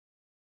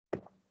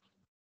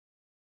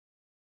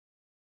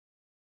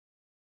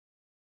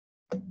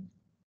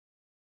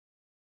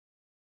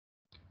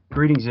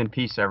Greetings and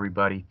peace,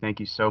 everybody. Thank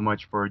you so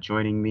much for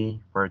joining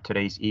me for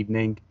today's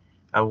evening.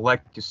 I would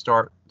like to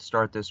start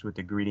this with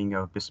the greeting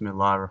of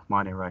Bismillah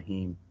ar-Rahman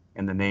ar-Rahim,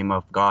 in the name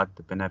of God,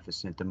 the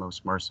Beneficent, the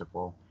Most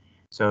Merciful.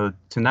 So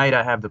tonight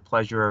I have the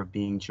pleasure of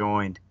being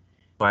joined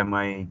by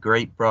my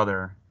great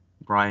brother,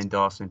 Brian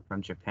Dawson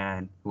from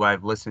Japan, who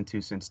I've listened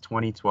to since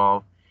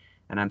 2012,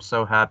 and I'm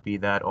so happy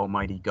that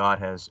Almighty God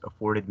has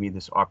afforded me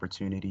this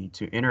opportunity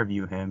to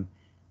interview him,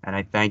 and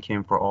I thank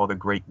him for all the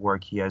great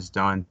work he has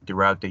done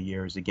throughout the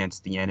years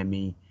against the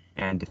enemy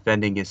and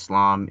defending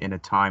Islam in a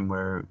time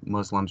where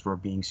Muslims were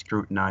being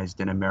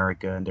scrutinized in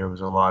America and there was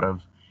a lot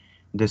of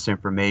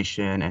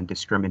disinformation and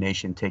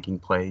discrimination taking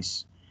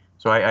place.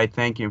 So I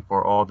thank him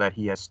for all that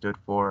he has stood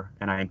for,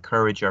 and I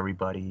encourage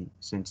everybody,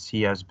 since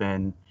he has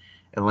been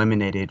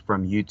eliminated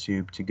from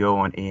YouTube, to go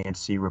on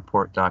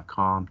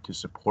ancreport.com to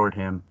support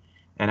him.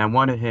 And I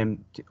wanted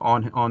him to,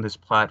 on this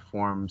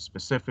platform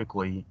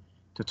specifically,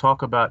 to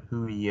talk about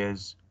who he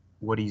is,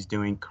 what he's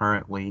doing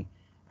currently,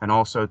 and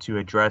also to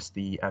address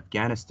the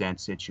Afghanistan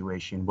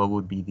situation. What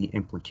would be the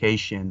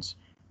implications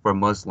for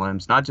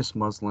Muslims, not just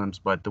Muslims,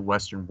 but the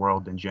Western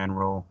world in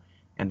general,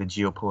 and the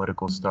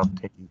geopolitical stuff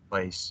taking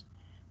place.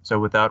 So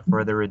without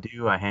further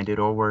ado, I hand it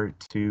over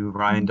to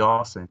Ryan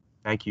Dawson.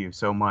 Thank you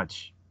so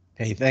much.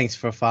 Hey, thanks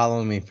for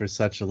following me for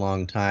such a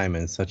long time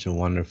and such a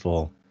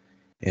wonderful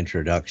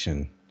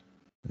introduction.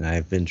 And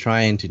I've been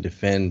trying to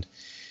defend,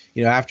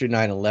 after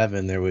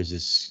 9/11, there was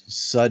this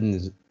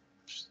sudden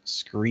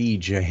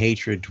screech of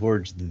hatred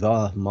towards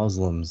the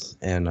Muslims.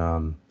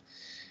 And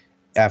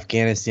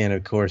Afghanistan,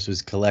 of course,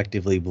 was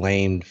collectively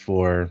blamed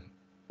for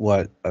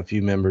what a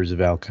few members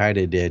of Al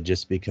Qaeda did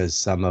just because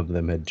some of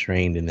them had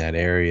trained in that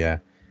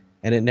area.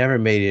 And it never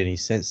made any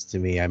sense to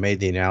me. I made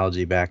the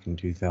analogy back in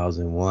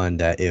 2001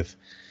 that if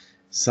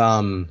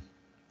some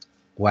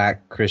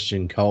whack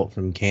Christian cult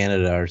from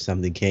Canada or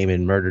something came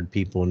and murdered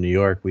people in New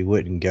York, we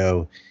wouldn't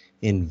go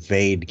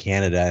invade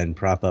Canada and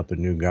prop up a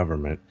new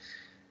government.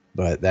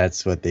 But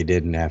that's what they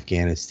did in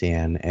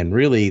Afghanistan. And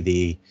really,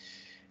 the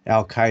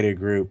Al Qaeda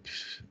group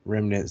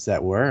remnants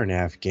that were in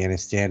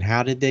Afghanistan,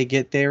 how did they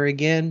get there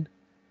again?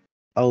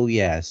 Oh,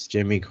 yes,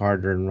 Jimmy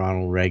Carter and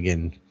Ronald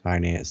Reagan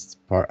financed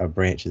a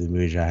branch of the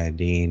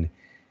Mujahideen,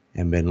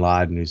 and bin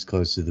Laden, who's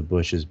close to the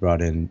Bushes,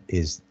 brought in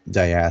his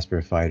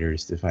diaspora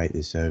fighters to fight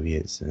the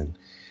Soviets. And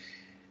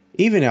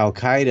even Al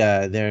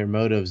Qaeda, their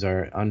motives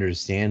are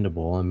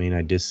understandable. I mean,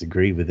 I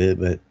disagree with it,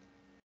 but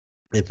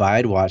if I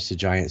had watched the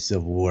giant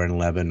civil war in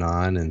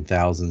Lebanon and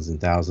thousands of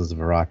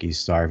Iraqis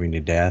starving to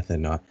death,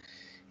 and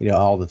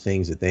all the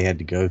things that they had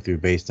to go through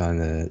based on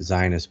the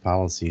Zionist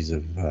policies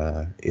of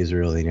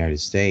Israel and the United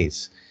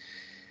States.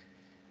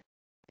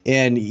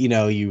 And,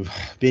 you've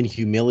been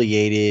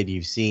humiliated.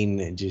 You've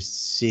seen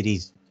just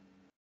cities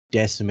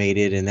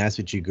decimated, and that's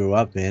what you grew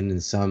up in.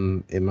 And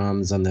some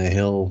imams on the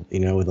hill,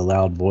 with a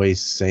loud voice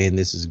saying,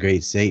 "This is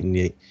great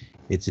Satan."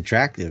 It's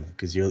attractive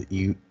because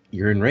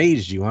you're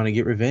enraged. You want to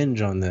get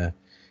revenge on the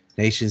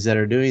nations that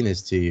are doing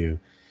this to you.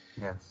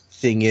 Yes.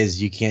 Thing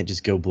is, you can't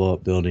just go blow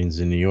up buildings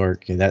in New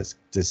York, and that's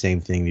the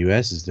same thing the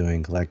U.S. is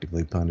doing,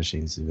 collectively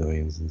punishing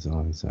civilians and so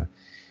on. So,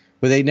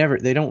 but they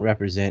don't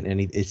represent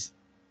any.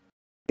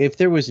 If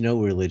there was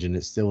no religion,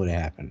 it still would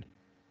have happened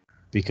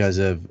because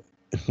of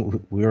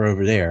we were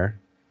over there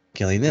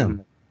killing them.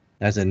 Mm-hmm.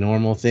 That's a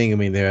normal thing. I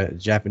mean, the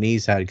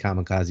Japanese had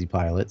kamikaze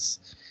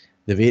pilots.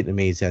 The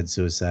Vietnamese had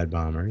suicide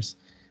bombers.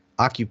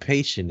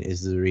 Occupation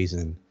is the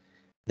reason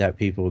that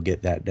people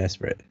get that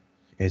desperate.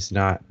 It's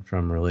not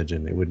from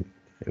religion.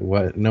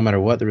 No matter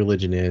what the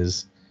religion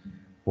is,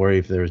 or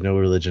if there was no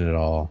religion at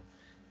all,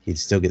 he'd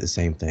still get the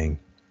same thing.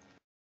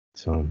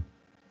 So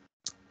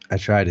I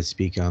tried to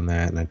speak on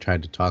that, and I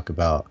tried to talk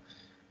about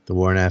the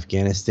war in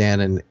Afghanistan.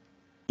 And,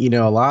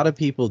 a lot of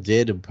people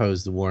did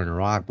oppose the war in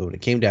Iraq, but when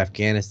it came to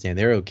Afghanistan,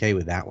 they're okay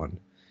with that one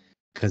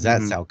because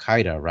that's Mm-hmm. Al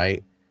Qaeda,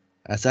 right?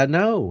 I said,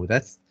 no,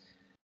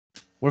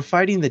 we're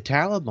fighting the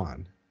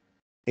Taliban.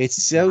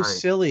 It's so Right.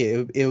 silly.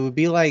 It would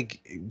be like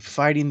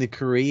fighting the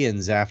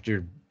Koreans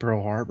after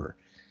Pearl Harbor.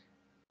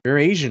 You're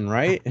Asian,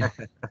 right?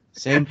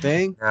 Same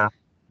thing? Yeah.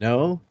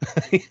 No?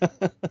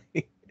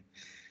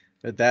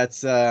 But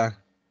that's well,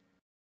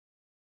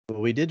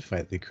 we did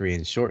fight the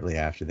Koreans shortly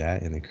after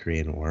that in the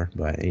Korean War,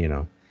 but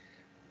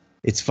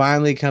it's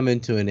finally coming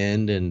to an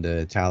end, and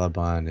the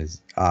Taliban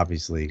is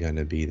obviously going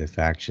to be the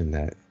faction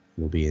that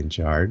will be in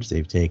charge.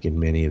 They've taken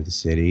many of the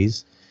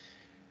cities.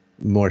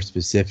 More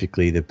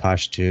specifically, the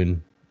Pashtun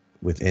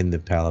within the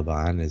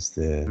Taliban is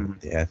the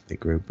Mm-hmm. ethnic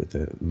group with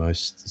the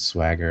most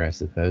swagger, I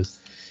suppose.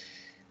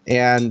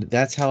 And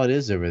that's how it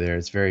is over there.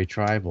 It's very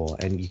tribal,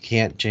 and you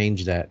can't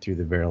change that through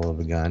the barrel of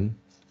a gun.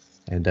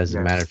 And it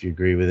doesn't matter Yes. if you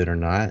agree with it or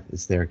not.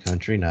 It's their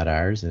country, not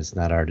ours. And it's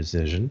not our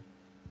decision.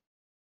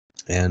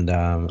 And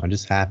I'm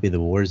just happy the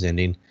war's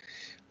ending.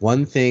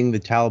 One thing the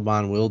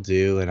Taliban will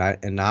do,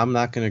 and I'm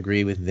not going to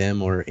agree with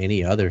them or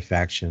any other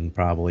faction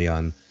probably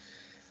on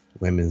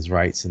women's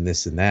rights and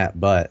this and that,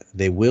 but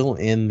they will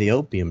end the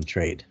opium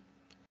trade.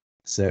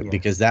 So Yes.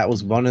 because that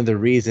was one of the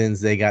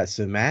reasons they got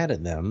so mad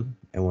at them,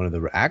 and one of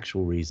the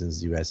actual reasons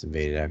the U.S.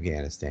 invaded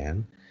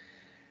Afghanistan.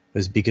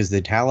 was because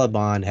the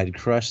Taliban had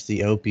crushed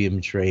the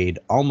opium trade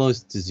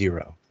almost to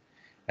zero.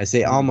 I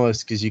say Mm.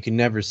 almost because you can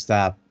never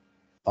stop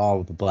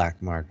all of the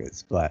black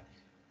markets, but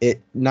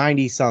it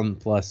 90 some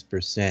plus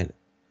percent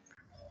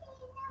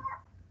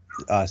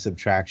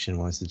subtraction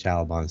once the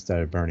Taliban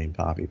started burning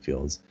poppy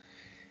fields.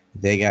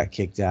 They got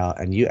kicked out,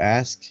 and you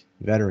ask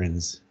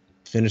veterans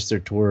finish their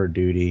tour of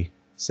duty,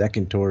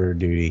 second tour of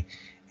duty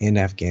in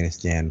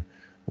Afghanistan,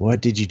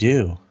 what did you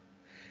do?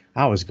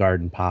 I was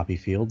guarding poppy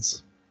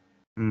fields.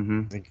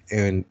 Mm-hmm.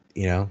 And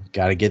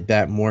got to get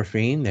that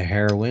morphine, the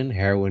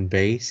heroin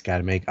base, got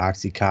to make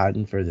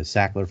oxycontin for the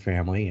Sackler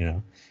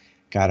family,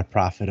 got to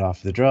profit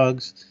off the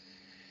drugs.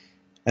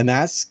 And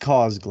that's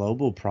caused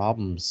global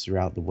problems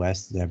throughout the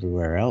West and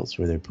everywhere else,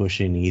 where they're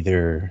pushing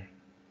either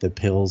the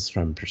pills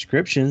from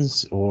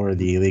prescriptions or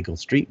the illegal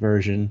street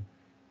version.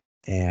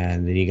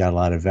 And then you got a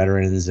lot of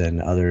veterans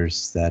and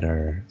others that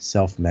are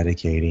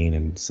self-medicating,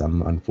 and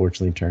some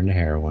unfortunately turn to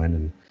heroin.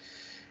 And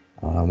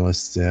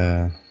almost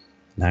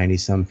 90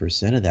 some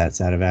percent of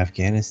that's out of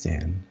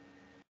Afghanistan.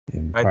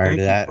 And I prior to thank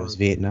you that, it for was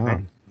Vietnam.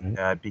 mentioning Right?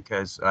 that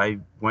because I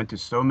went to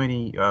so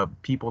many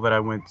people that I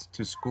went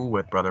to school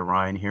with, Brother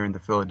Ryan, here in the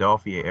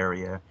Philadelphia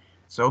area.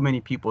 So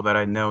many people that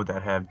I know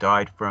that have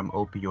died from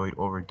opioid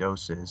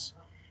overdoses,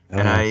 Oh,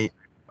 and yes.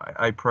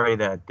 I pray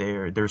that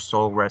their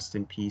soul rest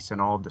in peace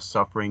and all of the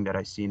suffering that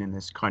I've seen in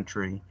this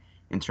country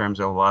in terms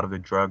of a lot of the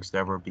drugs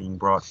that were being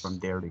brought from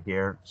there to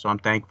here. So I'm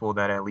thankful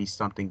that at least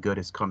something good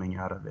is coming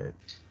out of it.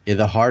 Yeah,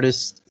 the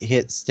hardest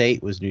hit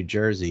state was New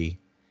Jersey,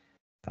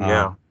 uh,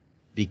 Yeah.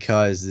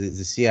 because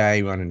the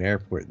CIA run an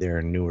airport there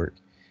in Newark,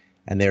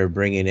 and they were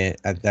bringing in.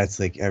 That's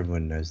like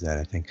everyone knows that.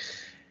 I think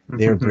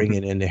they were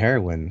bringing in the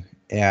heroin,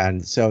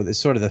 and so the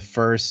sort of the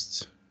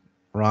first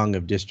rung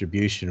of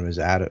distribution was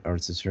out of or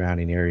the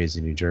surrounding areas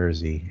in New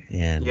Jersey,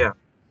 and Yeah.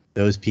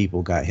 those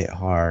people got hit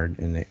hard,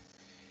 and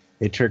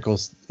it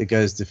trickles. It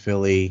goes to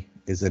Philly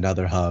is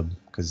another hub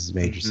because it's a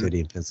major Hmm. city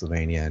in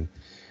Pennsylvania, and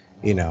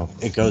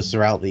it goes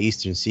throughout the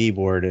eastern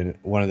seaboard, and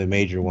one of the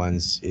major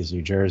ones is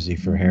New Jersey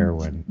for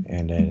heroin,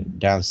 and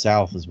down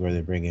south is where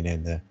they're bringing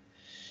in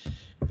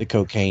the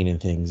cocaine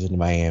and things into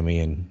Miami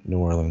and New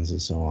Orleans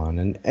and so on.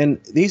 And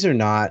these are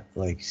not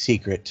like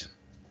secret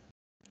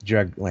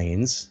drug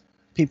lanes.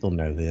 People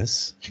know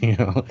this,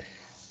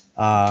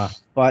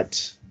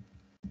 but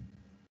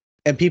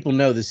and people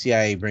know the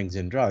CIA brings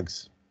in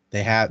drugs.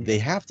 They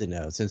have to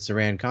know since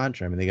Iran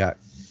Contra. I mean, they got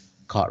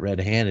caught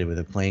red-handed with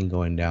a plane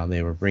going down.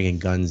 They were bringing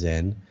guns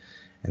in,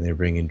 and they were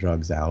bringing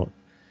drugs out.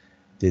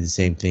 Did the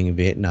same thing in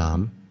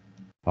Vietnam,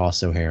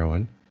 also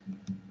heroin.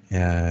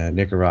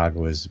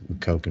 Nicaragua was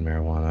coke and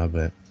marijuana,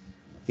 but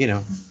you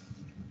know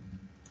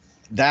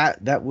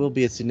that will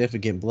be a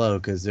significant blow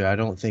because I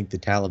don't think the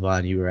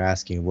Taliban. You were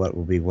asking what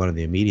will be one of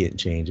the immediate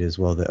changes.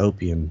 Well, the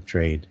opium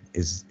trade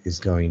is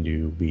going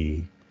to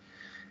be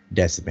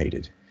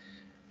decimated.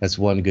 That's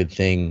one good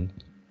thing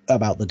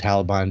about the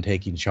Taliban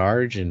taking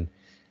charge, and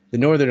the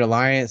Northern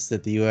Alliance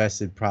that the U.S.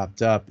 had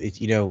propped up.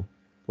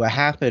 What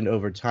happened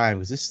over time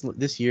was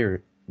this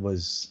year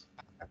was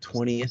the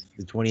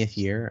 20th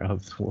year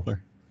of the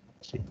war.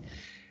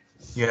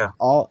 Yeah.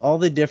 All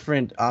the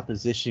different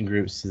opposition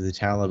groups to the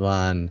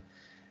Taliban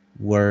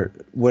were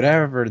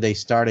whatever they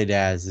started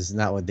as is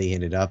not what they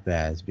ended up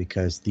as,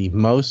 because the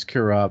most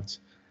corrupt,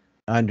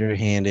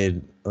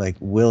 underhanded, like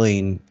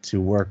willing to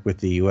work with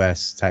the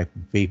US type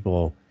of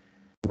people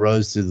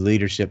rose to the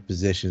leadership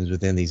positions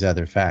within these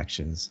other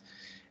factions.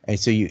 And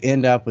so you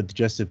end up with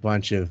just a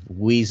bunch of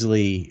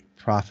Weasley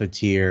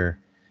profiteer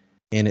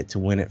in it to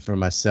win it for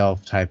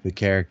myself type of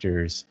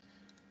characters.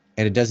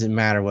 And it doesn't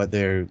matter what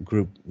their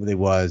group they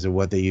was or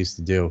what they used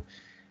to do,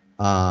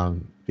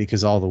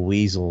 because all the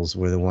weasels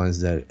were the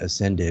ones that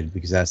ascended,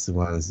 because that's the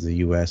ones the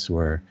U.S.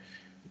 were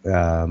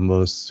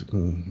most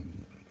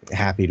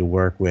happy to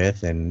work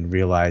with and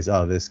realize,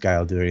 oh, this guy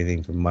will do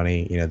anything for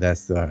money.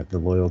 That's the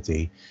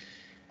loyalty.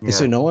 And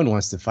so Yeah. no one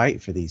wants to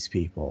fight for these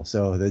people.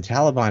 So the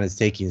Taliban is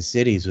taking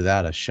cities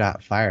without a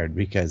shot fired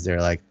because they're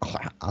like, oh,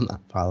 I'm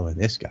not following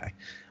this guy.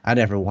 I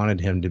never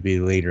wanted him to be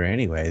the leader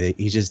anyway.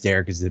 He's just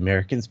there because the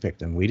Americans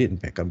picked him. We didn't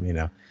pick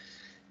him.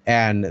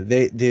 And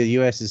the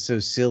U.S. is so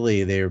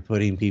silly. They are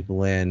putting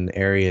people in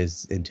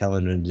areas and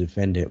telling them to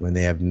defend it when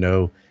they have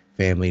no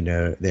family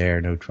no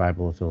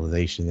tribal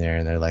affiliation there.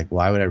 And they're like,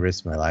 why would I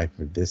risk my life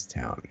for this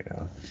town?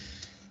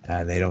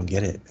 They don't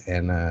get it.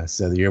 And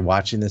so you're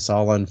watching this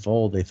all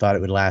unfold. They thought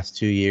it would last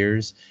 2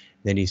 years.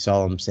 Then you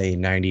saw them say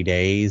 90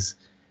 days,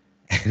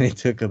 and it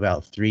took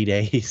about 3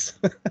 days.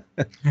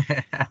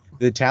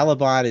 The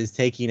Taliban is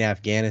taking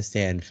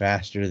Afghanistan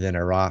faster than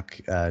Iraq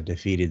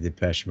defeated the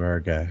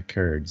Peshmerga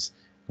Kurds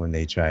when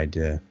they tried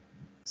to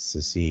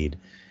secede.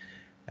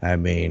 I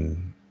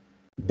mean,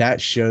 that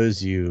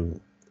shows you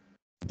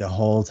the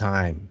whole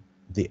time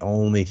the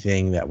only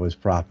thing that was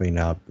propping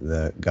up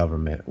the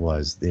government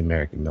was the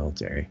American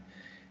military.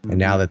 And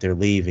now Hmm. that they're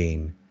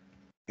leaving,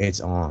 it's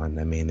on.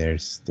 I mean,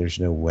 there's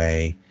no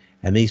way.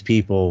 And these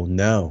people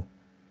know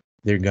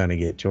they're gonna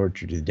get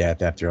tortured to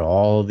death after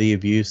all the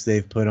abuse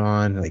they've put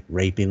on, like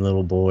raping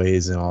little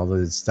boys and all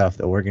the stuff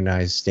that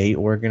organized, state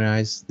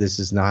organized. This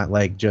is not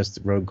like just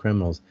rogue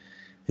criminals.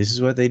 This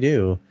is what they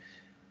do.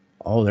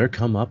 Oh, their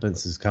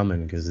comeuppance is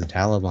coming because the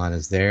Taliban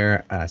is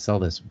there. I saw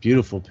this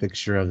beautiful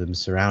picture of them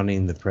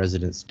surrounding the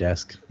president's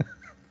desk.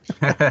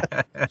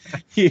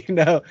 You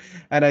know,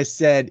 and I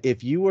said,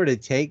 if you were to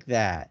take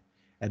that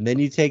and then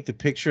you take the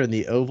picture in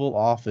the Oval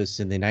Office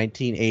in the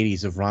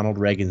 1980s of Ronald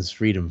Reagan's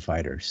freedom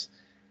fighters,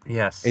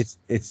 Yes.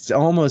 it's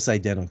almost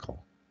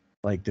identical,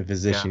 like the Yeah.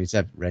 position,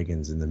 except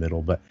Reagan's in the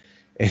middle. But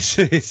it's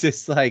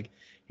just like,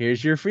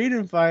 here's your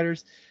freedom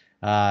fighters.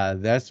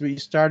 That's what you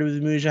started with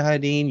the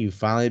Mujahideen. You've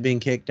finally been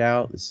kicked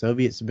out. The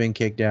Soviets have been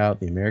kicked out.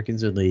 The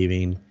Americans are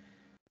leaving,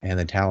 and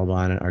the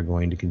Taliban are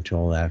going to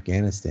control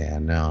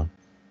Afghanistan. Now,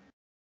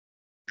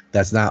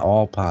 that's not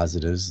all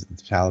positives. The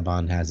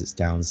Taliban has its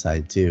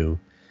downside too.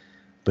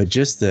 But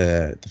just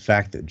the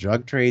fact that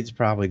drug trade's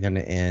probably going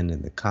to end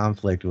and the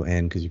conflict will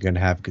end because you're going to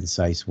have a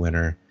concise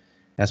winner.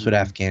 That's what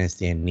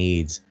Afghanistan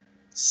needs.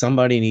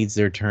 Somebody needs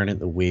their turn at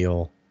the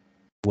wheel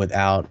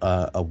without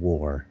a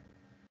war.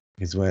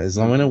 Because as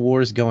long as a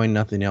war is going,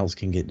 nothing else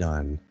can get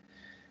done.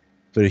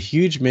 But a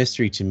huge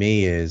mystery to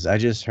me is I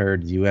just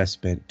heard the U.S.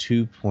 spent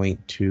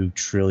 $2.2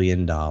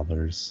 trillion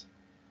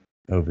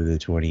over the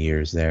 20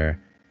 years there.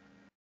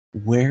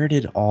 Where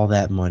did all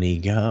that money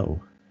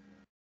go?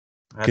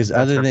 Because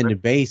That's other a than the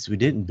base, we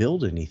didn't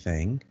build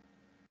anything.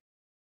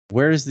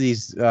 Where's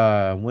these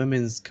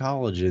women's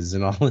colleges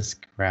and all this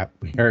crap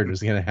we heard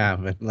was going to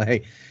happen?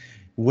 Like,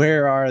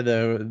 where are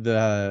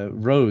the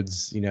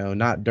roads? You know,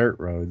 not dirt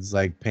roads,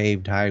 like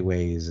paved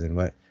highways and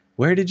what?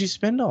 Where did you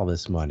spend all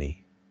this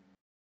money?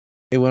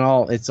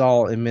 It's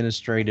all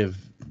administrative,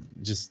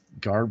 just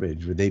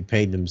garbage. Where they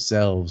paid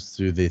themselves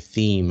through the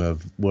theme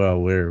of,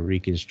 well, we're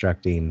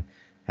reconstructing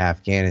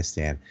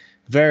Afghanistan.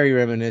 Very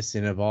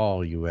reminiscent of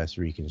all U.S.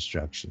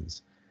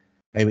 reconstructions.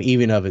 I mean,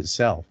 even of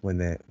itself, when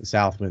the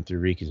South went through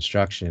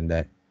Reconstruction,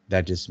 that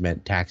just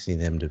meant taxing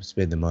them to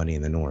spend the money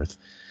in the North.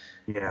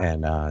 Yeah.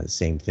 And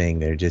same thing.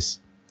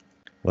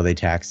 They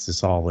taxed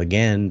us all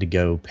again to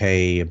go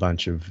pay a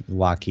bunch of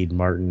Lockheed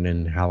Martin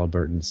and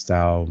Halliburton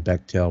style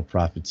Bechtel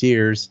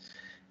profiteers.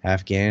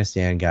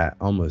 Afghanistan got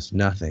almost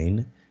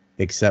nothing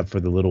except for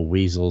the little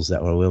weasels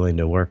that were willing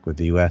to work with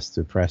the U.S.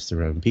 to oppress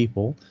their own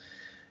people.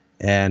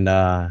 And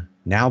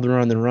now they're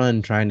on the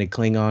run trying to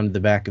cling on to the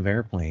back of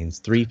airplanes.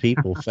 3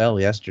 people fell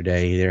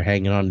yesterday. They're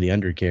hanging on to the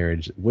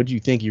undercarriage. What do you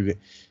think? You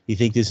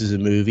think this is a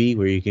movie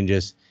where you can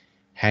just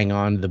hang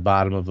on to the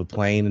bottom of a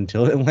plane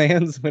until it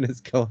lands when it's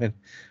going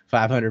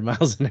 500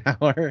 miles an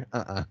hour?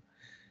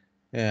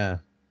 Yeah,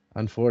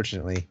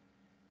 unfortunately.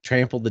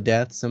 Trampled to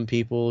death some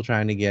people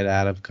trying to get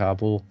out of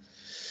Kabul.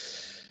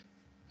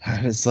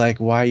 And it's like,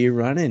 why are you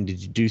running?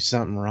 Did you do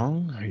something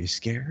wrong? Are you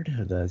scared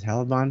of the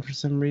Taliban for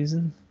some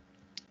reason?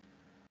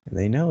 And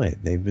they know it.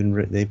 They've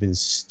been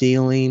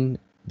stealing.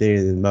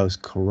 They're the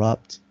most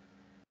corrupt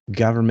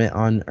government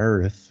on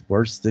earth.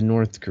 Worse than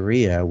North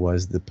Korea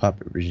was the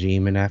puppet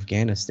regime in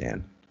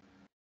Afghanistan.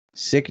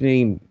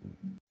 Sickening.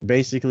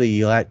 Basically,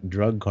 you let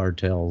drug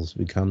cartels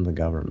become the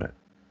government.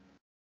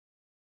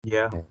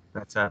 Yeah,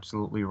 that's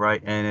absolutely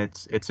right. And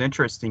it's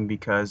interesting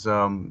because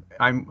I'm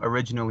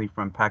originally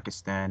from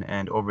Pakistan,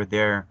 and over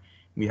there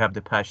we have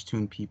the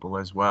Pashtun people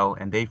as well,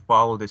 and they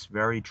follow this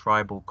very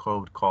tribal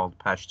code called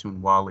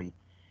Pashtunwali.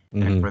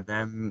 And Mm-hmm.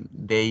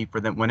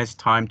 for them, when it's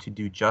time to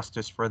do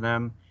justice for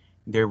them,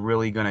 they're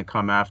really going to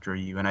come after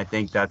you. And I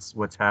think that's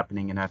what's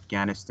happening in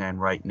Afghanistan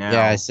right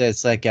Yeah, I now. said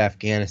it's like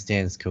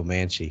Afghanistan's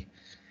Comanche.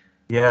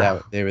 Yeah,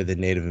 That they were the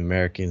Native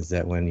Americans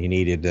that when you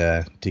needed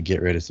to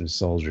get rid of some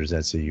soldiers,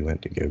 that's who you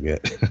went to go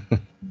get.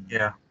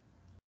 yeah.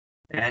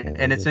 And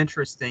it's And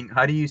interesting.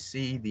 How do you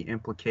see the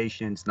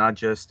implications, not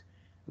just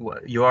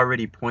what you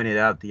already pointed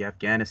out, the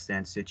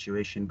Afghanistan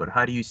situation, but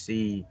how do you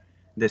see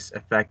this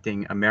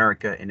affecting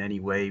America in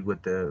any way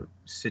with the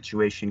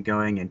situation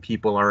going and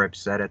people are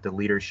upset at the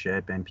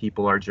leadership and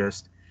people are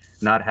just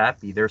not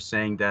happy. They're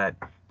saying that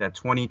that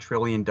 $20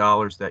 trillion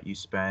that you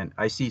spent,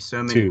 I see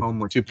so many two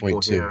homeless two people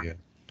point two, here. yeah.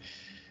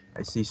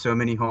 I see so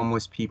many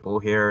homeless people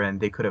here and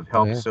they could have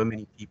Oh helped yeah. so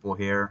many people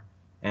here.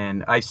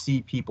 And I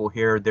see people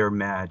here, they're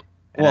mad.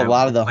 And Well, a I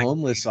lot of would the like you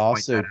homeless to point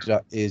also that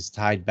out. is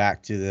tied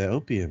back to the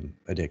opium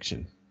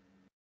addiction.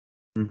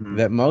 Hmm.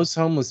 That most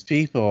homeless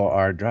people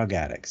are drug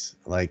addicts.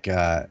 Like,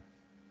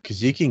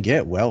 because you can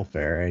get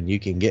welfare and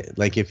you can get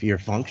like if you're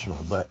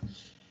functional, but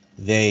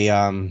they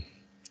um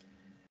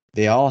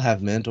they all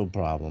have mental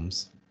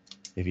problems.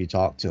 If you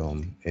talk to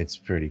them, it's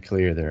pretty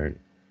clear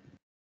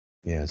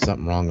they're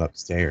something wrong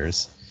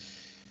upstairs.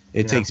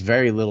 It Yeah. takes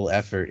very little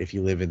effort if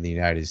you live in the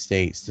United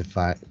States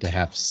to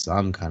have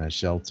some kind of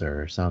shelter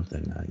or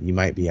something. You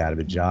might be out of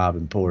a job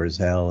and poor as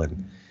hell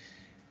and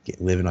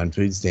living on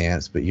food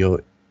stamps, but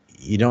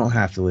you don't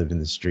have to live in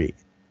the street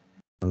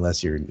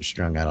unless you're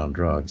strung out on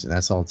drugs, and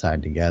that's all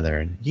tied together.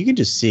 And you can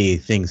just see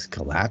things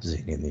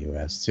collapsing in the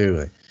U.S. too.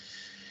 Like,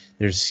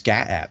 There's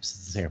scat apps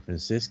in San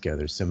Francisco.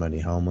 There's so many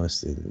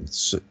homeless.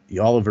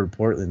 All over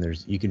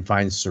Portland, you can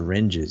find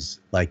syringes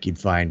like you'd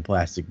find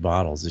plastic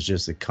bottles. It's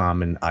just a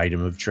common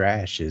item of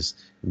trash is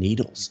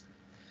needles.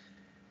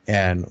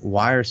 And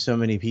why are so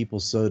many people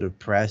so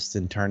depressed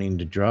and turning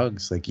to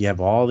drugs? Like, you have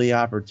all the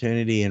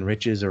opportunity and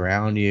riches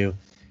around you,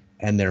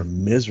 and they're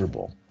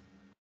miserable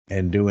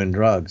and doing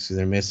drugs. So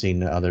they're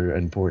missing other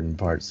important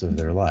parts of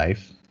their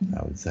life,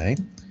 I would say.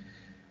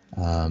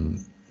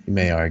 You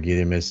may argue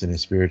they're missing a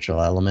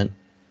spiritual element.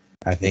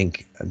 I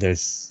think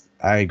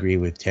I agree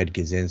with Ted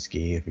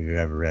Kaczynski, if you've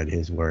ever read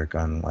his work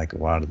on like a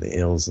lot of the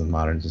ills of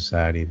modern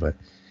society, but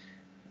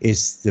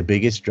it's the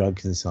biggest drug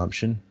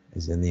consumption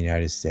is in the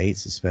United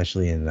States,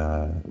 especially in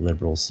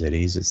liberal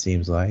cities, it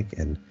seems like.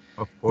 And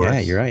Of course. yeah,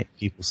 you're right.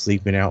 People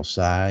sleeping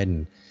outside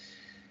and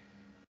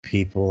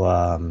people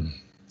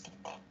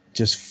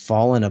just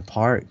falling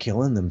apart,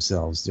 killing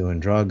themselves, doing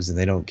drugs, and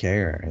they don't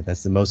care.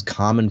 That's the most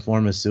common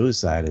form of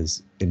suicide,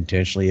 is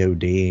intentionally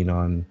ODing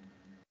on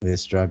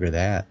this drug or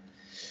that.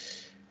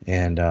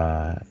 And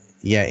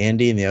yeah,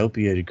 ending the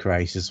opioid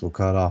crisis will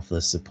cut off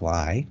the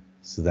supply,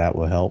 so that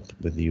will help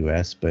with the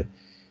U.S. But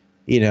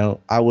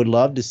I would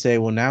love to say,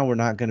 well, now we're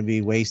not going to be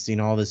wasting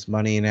all this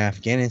money in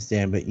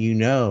Afghanistan, but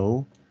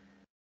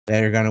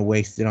they're going to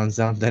waste it on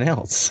something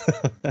else.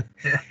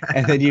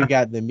 And then you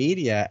got the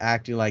media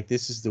acting like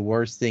this is the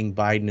worst thing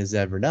Biden has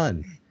ever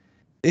done.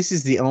 This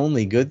is the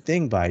only good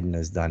thing Biden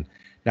has done.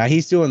 Now,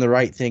 he's doing the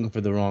right thing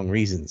for the wrong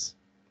reasons,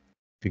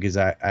 because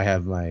I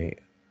have my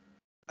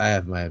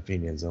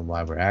opinions on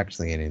why we're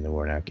actually ending the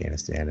war in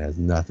Afghanistan. It has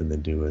nothing to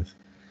do with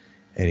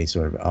any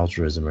sort of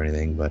altruism or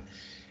anything, but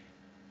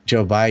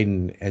Joe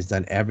Biden has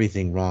done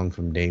everything wrong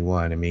from day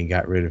one. I mean, he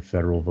got rid of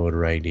federal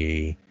voter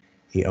ID.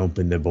 He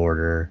opened the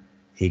border.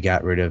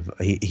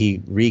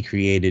 He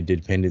recreated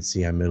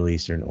dependency on Middle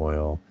Eastern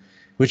oil,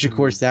 which of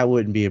course that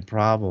wouldn't be a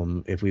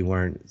problem if we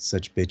weren't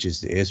such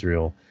bitches to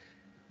Israel.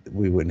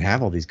 We wouldn't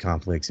have all these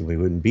conflicts, and we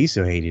wouldn't be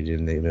so hated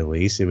in the Middle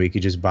East, and we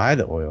could just buy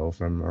the oil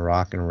from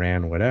Iraq and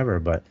Iran, whatever.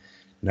 But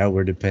now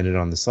we're dependent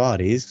on the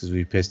Saudis because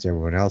we pissed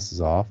everyone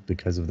else's off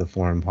because of the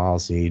foreign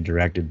policy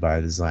directed by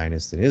the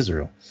Zionists in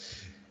Israel.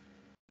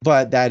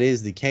 But that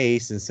is the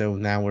case, and so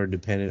now we're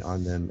dependent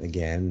on them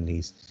again. And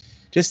he's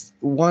just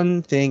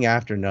one thing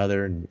after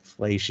another,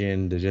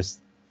 inflation, the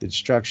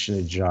destruction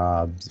of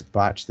jobs,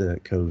 botch the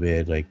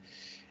COVID.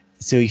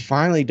 So he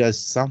finally does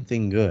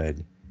something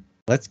good.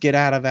 Let's get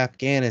out of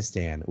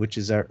Afghanistan, which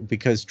is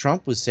because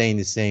Trump was saying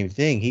the same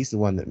thing. He's the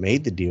one that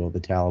made the deal with the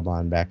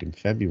Taliban back in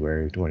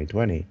February of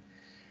 2020.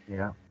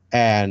 Yeah.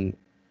 And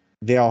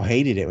they all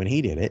hated it when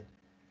he did it.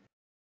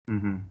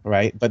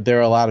 Right? But there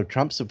are a lot of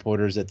Trump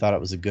supporters that thought it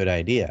was a good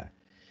idea.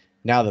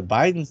 Now that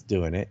Biden's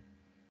doing it,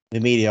 the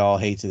media all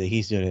hates it that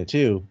he's doing it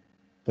too.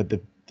 But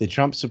the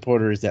Trump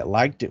supporters that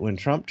liked it when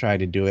Trump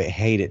tried to do it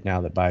hate it now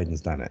that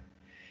Biden's done it.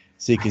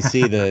 So you can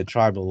see the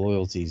tribal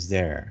loyalties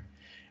there.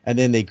 And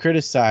then they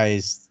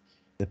criticized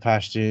the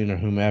Pashtun or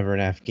whomever in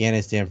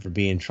Afghanistan for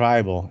being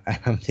tribal. And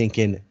I'm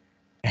thinking,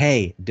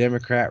 hey,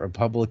 Democrat,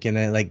 Republican,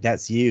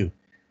 that's you,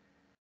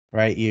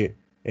 right?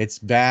 It's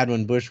bad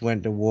when Bush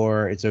went to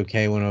war. It's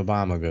okay when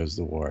Obama goes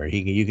to war.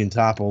 You can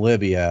topple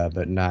Libya,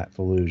 but not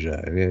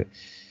Fallujah.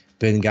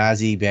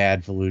 Benghazi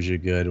bad,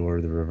 Fallujah good, or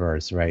the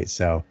reverse, right?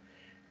 So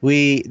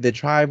the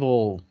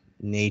tribal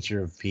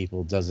nature of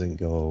people doesn't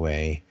go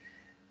away.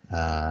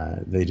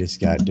 They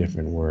just got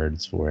different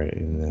words for it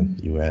in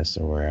the U.S.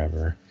 or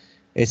wherever.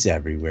 It's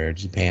everywhere.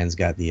 Japan's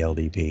got the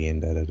LDP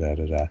and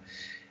da-da-da-da-da.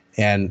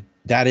 And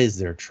that is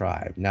their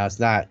tribe. Now, it's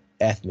not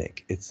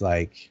ethnic. It's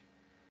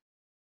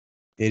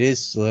it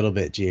is a little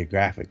bit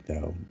geographic,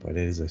 though, but it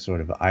is a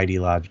sort of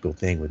ideological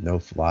thing with no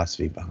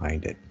philosophy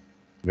behind it.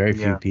 Very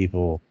few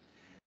people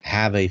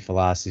have a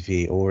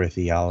philosophy or a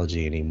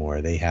theology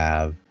anymore. They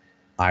have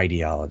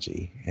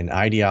ideology. And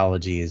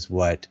ideology is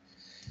what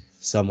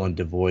someone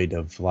devoid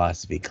of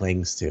philosophy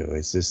clings to.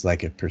 It's just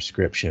like a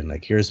prescription.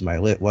 Like, here's my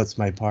what's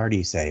my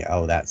party say?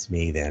 Oh, that's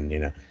me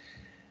then,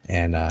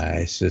 And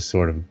it's just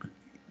sort of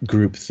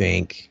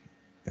groupthink.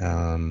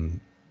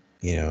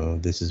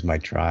 This is my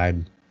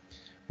tribe,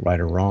 right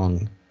or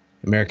wrong.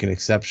 American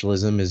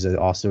exceptionalism is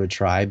also a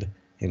tribe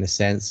in a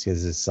sense,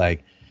 because it's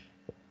like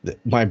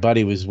my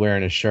buddy was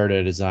wearing a shirt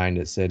I designed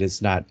that said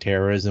it's not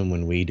terrorism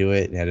when we do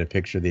it, and had a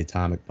picture of the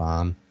atomic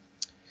bomb.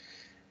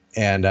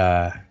 And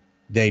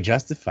they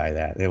justify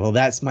that. Well,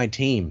 that's my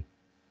team,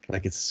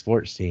 like it's a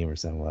sports team or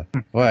something.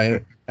 Well,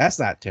 that's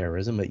not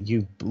terrorism, but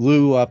you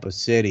blew up a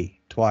city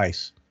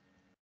twice.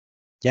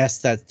 Yes,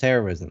 that's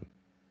terrorism.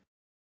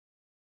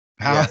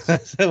 How?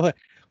 Yes.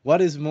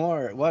 What is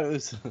more?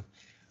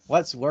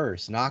 What's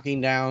worse,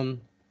 knocking down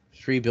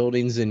 3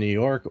 buildings in New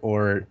York,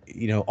 or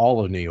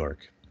all of New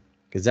York?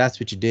 Because that's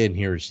what you did in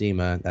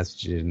Hiroshima. That's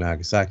what you did in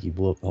Nagasaki. You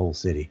blew up the whole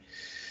city.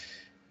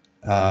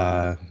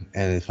 And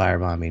the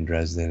firebombing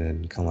Dresden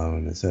and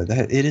Cologne. And so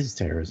that it is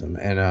terrorism.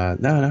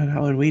 And no,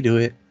 how would we do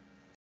it?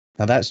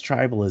 Now that's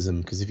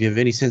tribalism. Because if you have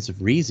any sense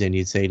of reason,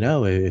 you'd say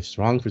no. If it's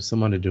wrong for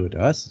someone to do it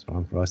to us, it's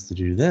wrong for us to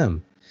do to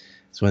them.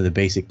 It's one of the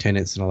basic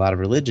tenets in a lot of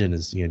religion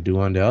is,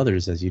 do unto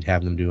others as you'd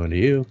have them do unto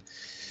you.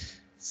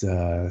 It's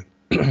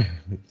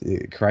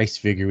Christ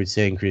figure would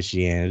say in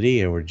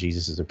Christianity, or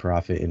Jesus is a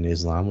prophet in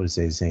Islam would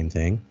say the same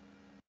thing.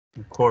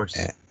 Of course.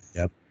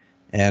 Yep.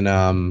 And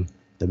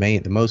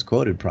the most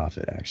quoted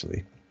prophet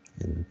actually.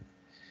 And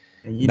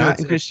not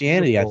in It's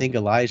Christianity. I beautiful. think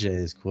Elijah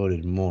is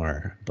quoted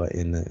more, but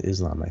in the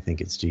Islam, I think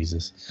it's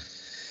Jesus.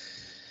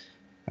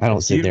 I don't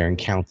It's sit there beautiful, and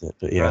count it,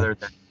 but yeah. brother,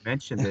 that you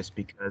mentioned this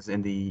because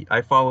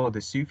I follow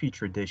the Sufi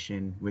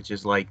tradition, which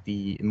is like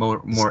the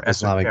more Islamic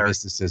esoteric,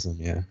 mysticism,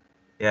 yeah.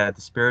 yeah,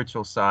 the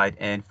spiritual side.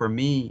 And for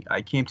me,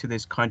 I came to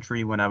this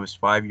country when I was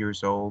 5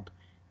 years old,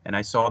 and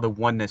I saw the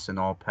oneness in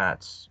all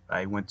paths.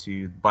 I went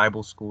to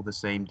Bible school the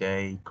same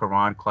day,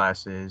 Quran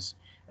classes,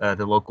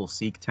 the local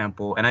Sikh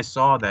temple, and I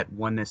saw that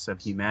oneness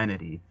of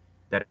humanity,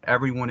 that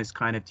everyone is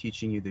kind of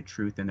teaching you the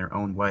truth in their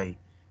own way.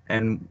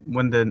 And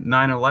when the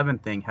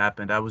 9/11 thing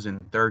happened, I was in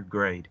third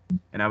grade,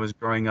 and I was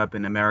growing up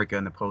in America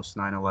in the post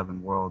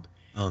 9/11 world,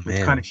 Oh which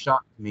kind man. of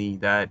shocked me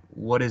that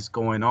what is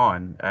going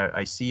on.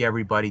 I see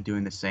everybody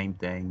doing the same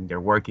thing. They're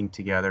working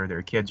together.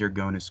 Their kids are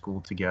going to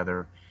school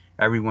together.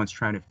 Everyone's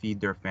trying to feed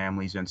their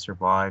families and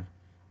survive.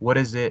 What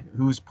is it?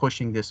 Who's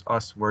pushing this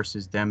us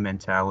versus them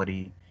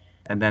mentality?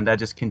 And then that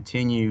just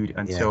continued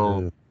Yeah.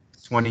 until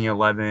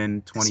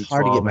 2011, It's hard to get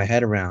 2012, my and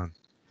head around.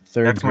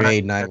 Third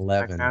grade, nine that's when I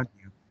eleven. found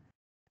you.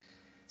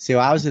 See,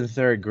 when I was in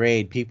third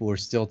grade, people were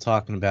still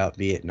talking about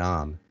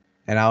Vietnam.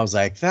 And I was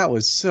like, that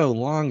was so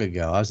long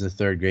ago. I was in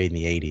third grade in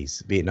the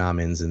 80s. Vietnam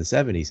ends in the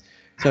 70s.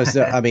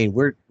 So I mean,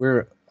 we're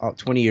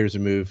 20 years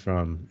removed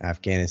from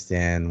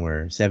Afghanistan.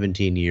 We're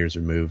 17 years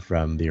removed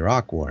from the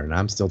Iraq War, and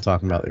I'm still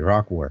talking about the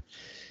Iraq War.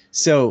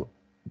 So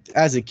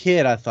as a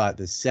kid, I thought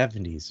the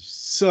 70s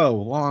so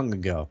long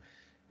ago.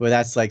 Well,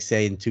 that's like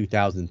saying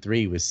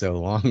 2003 was so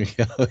long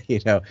ago.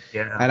 Yeah.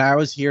 And I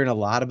was hearing a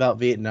lot about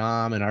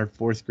Vietnam, and our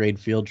fourth grade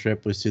field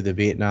trip was to the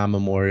Vietnam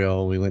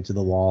Memorial. We went to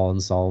the wall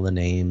and saw the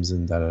names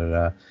and da da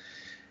da.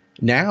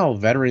 Now,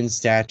 veteran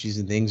statues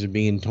and things are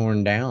being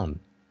torn down.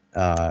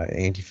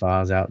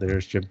 Antifa's out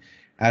there.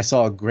 I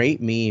saw a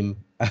great meme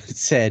that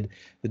said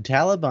the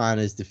Taliban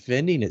is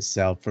defending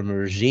itself from a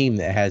regime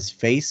that has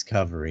face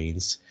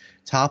coverings,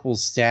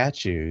 topples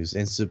statues,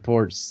 and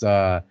supports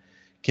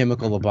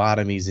chemical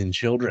lobotomies in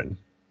children,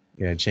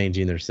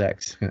 changing their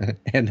sex.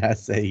 And I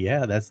say,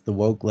 yeah, that's the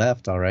woke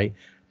left, all right.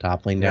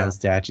 Toppling down Yeah.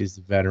 statues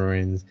of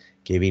veterans,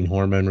 giving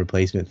hormone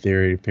replacement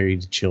therapy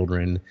to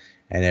children,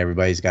 and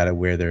everybody's got to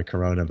wear their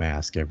corona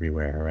mask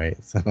everywhere,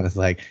 right? So it's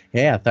like,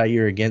 hey, I thought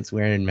you were against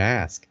wearing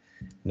mask.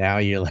 Now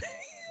you're like,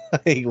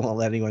 you won't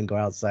let anyone go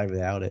outside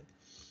without it.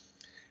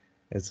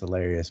 It's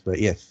hilarious. But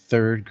yeah,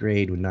 third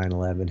grade when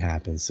 9/11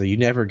 happened. So you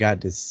never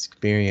got to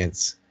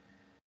experience,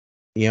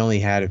 you only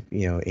had,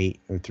 8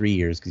 or 3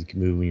 years because you can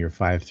move when you're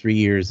 5, 3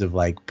 years of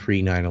like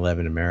pre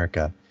 9/11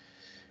 America.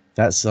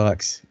 That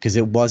sucks because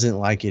it wasn't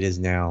like it is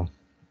now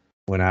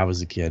when I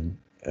was a kid.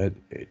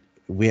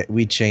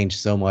 We changed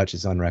so much,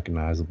 it's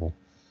unrecognizable.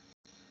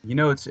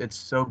 It's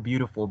so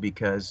beautiful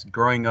because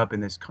growing up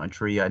in this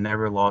country, I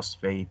never lost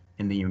faith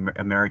in the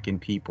American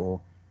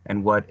people.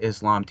 And what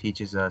Islam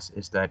teaches us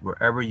is that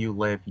wherever you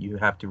live, you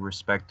have to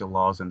respect the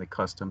laws and the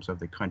customs of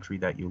the country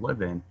that you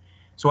live in.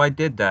 So I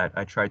did that.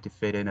 I tried to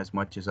fit in as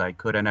much as I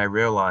could, and I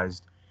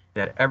realized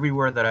that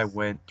everywhere that I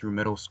went through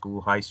middle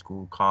school, high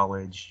school,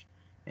 college,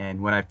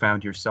 and when I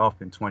found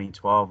yourself in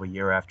 2012, a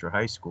year after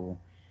high school,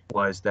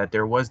 was that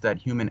there was that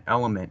human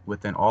element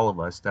within all of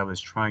us that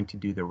was trying to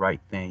do the right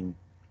thing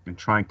and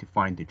trying to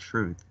find the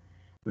truth,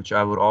 which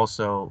I would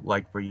also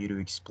like for you to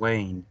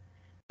explain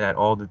that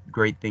all the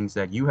great things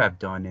that you have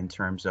done in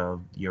terms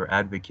of your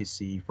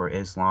advocacy for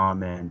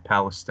Islam and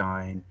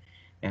Palestine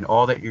and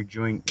all that you're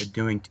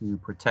doing to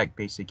protect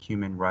basic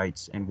human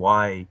rights and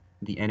why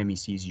the enemy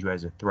sees you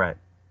as a threat.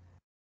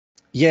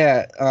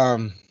 Yeah,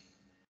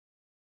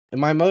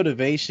 my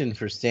motivation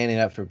for standing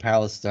up for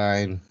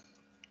Palestine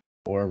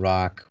or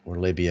Iraq or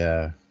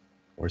Libya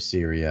or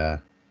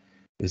Syria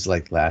is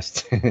like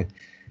last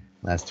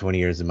 20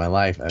 years of my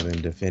life. I've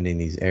been defending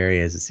these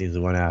areas, it seems,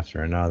 one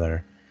after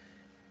another.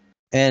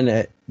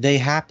 And they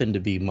happen to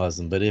be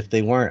Muslim, but if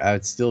they weren't, I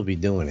would still be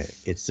doing it.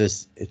 It's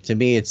just, to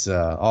me, it's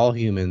all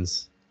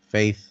humans,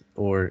 faith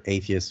or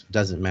atheist,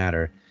 doesn't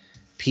matter.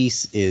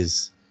 Peace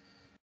is,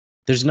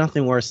 there's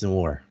nothing worse than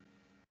war.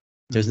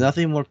 There's Mhm.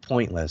 nothing more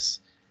pointless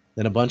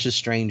than a bunch of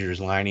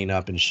strangers lining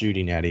up and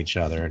shooting at each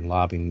other and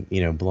lobbing,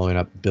 blowing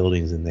up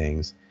buildings and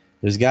things.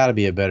 There's got to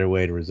be a better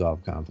way to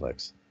resolve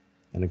conflicts.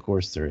 And of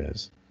course there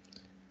is.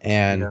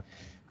 And Yeah.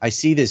 I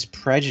see this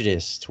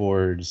prejudice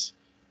towards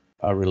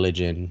a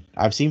religion.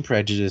 I've seen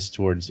prejudice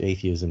towards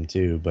atheism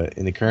too, but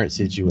in the current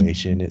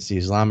situation, it's the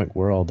Islamic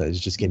world that is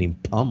just getting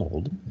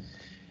pummeled.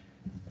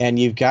 And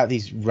you've got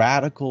these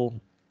radical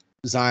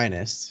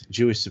Zionists,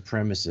 Jewish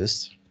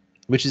supremacists,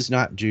 which is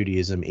not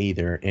Judaism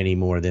either any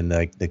more than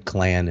the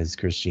clan is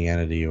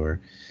Christianity, or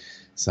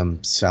some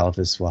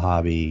Salafist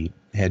Wahhabi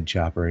head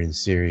chopper in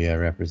Syria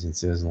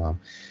represents Islam.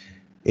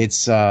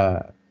 It's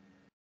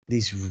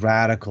these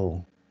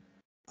radical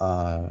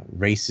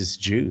racist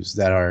Jews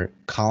that are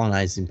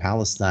colonizing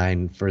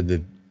Palestine for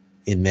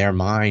in their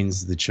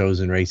minds, the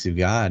chosen race of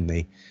God. And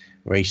they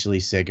racially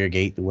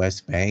segregate the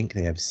West Bank.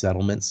 They have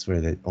settlements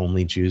where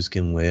only Jews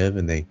can live,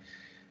 and they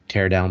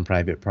tear down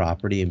private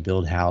property and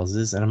build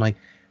houses. And I'm like,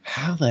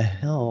 how the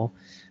hell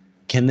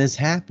can this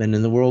happen?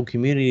 And the world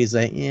community is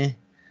like,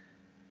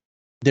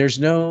 there's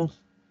no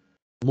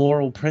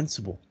moral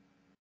principle.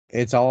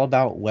 It's all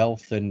about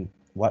wealth and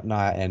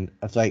whatnot. And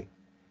it's like,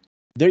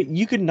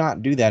 you could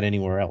not do that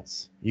anywhere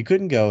else. You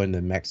couldn't go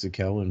into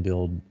Mexico and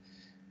build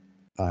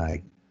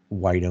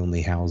white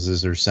only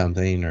houses or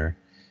something, or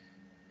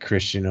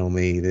Christian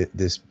only,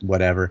 this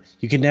whatever.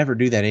 You can never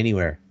do that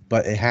anywhere,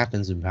 but it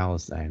happens in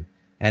Palestine,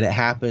 and it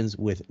happens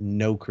with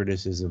no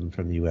criticism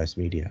from the U.S.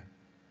 media.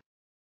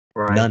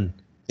 Right. None.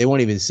 They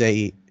won't even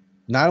say.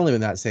 Not only will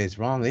not say it's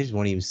wrong, they just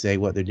won't even say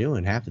what they're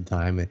doing half the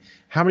time.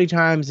 How many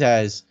times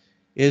has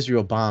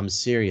Israel bombed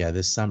Syria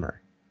this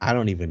summer? I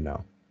don't even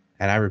know,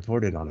 and I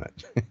reported on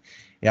it.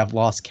 Yeah, I've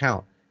lost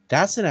count.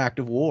 That's an act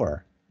of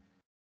war.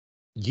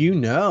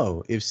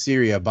 If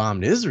Syria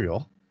bombed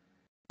Israel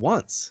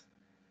once,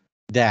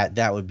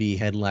 that would be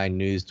headline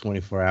news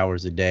 24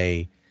 hours a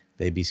day.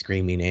 They'd be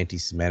screaming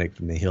anti-Semitic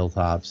from the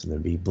hilltops, and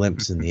there'd be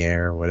blimps in the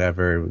air or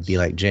whatever. It would be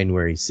like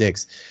January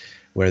 6th,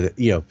 where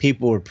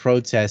people were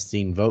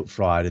protesting vote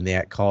fraud, and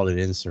they called it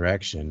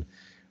insurrection.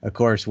 Of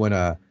course, when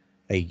a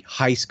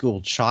high school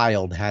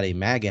child had a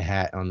MAGA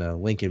hat on the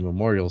Lincoln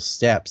Memorial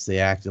steps, they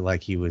acted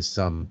like he was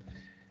some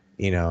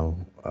neo-Nazi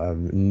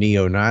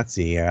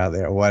out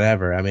there or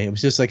whatever. I mean, it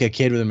was just like a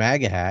kid with a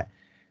MAGA hat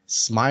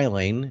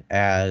smiling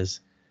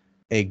as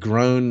a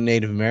grown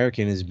Native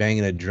American is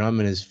banging a drum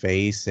in his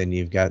face, and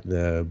you've got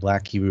the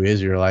black Hebrew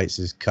Israelites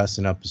just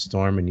cussing up a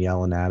storm and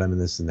yelling at him and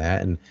this and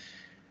that. And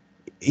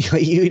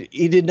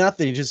he did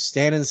nothing. He just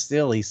standing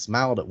still. He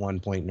smiled at one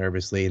point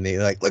nervously, and they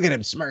like, look at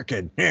him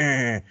smirking.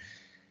 And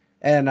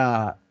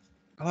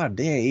God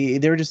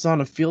damn, they were just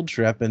on a field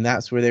trip, and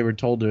that's where they were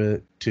told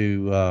to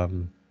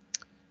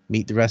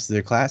meet the rest of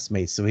their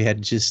classmates. So he had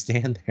to just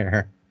stand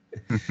there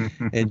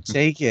and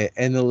take it.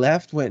 And the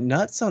left went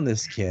nuts on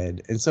this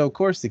kid. And so, of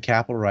course, the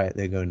Capitol riot,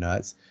 they go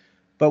nuts.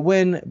 But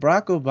when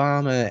Barack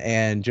Obama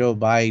and Joe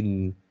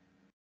Biden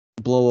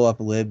blow up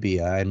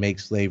Libya and make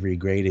slavery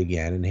great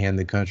again and hand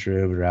the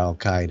country over to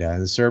Al-Qaeda,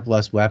 and the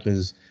surplus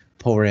weapons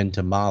pour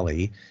into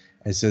Mali,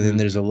 and so then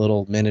there's a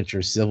little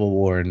miniature civil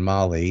war in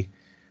Mali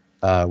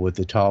with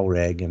the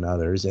Tuareg and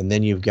others. And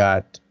then you've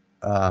got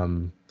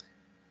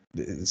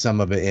some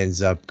of it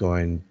ends up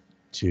going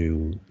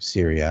to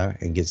Syria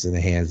and gets in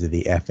the hands of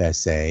the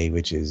FSA,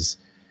 which is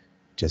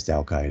just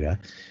Al-Qaeda,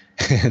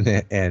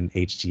 and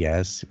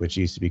HTS, which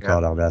used to be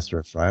called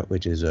Al-Nusra Front,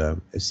 which is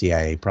a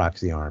CIA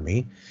proxy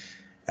army.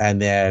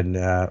 And then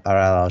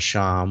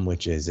al-Sham,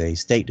 which is a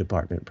State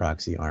Department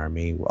proxy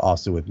army,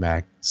 also with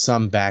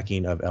some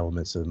backing of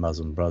elements of the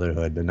Muslim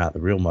Brotherhood, but not the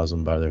real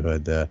Muslim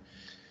Brotherhood, the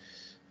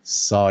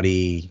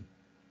Saudi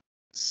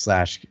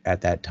 /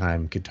 at that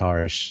time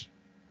Qatarish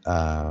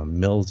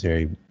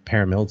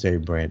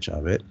paramilitary branch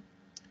of it,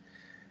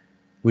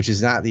 which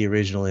is not the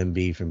original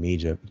MB from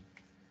Egypt.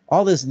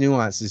 All this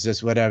nuance is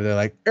just whatever. They're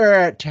like,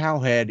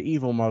 Towhead,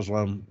 evil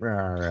Muslim,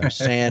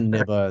 sand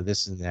nibba,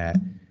 this and that.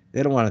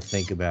 They don't want to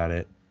think about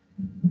it.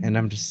 And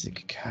I'm just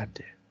thinking,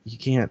 God, you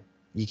can't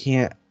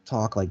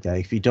talk like that.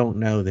 If you don't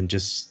know, then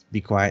just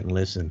be quiet and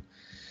listen.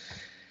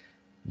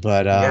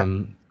 But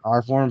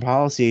our foreign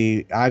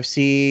policy, I've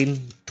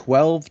seen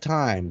 12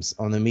 times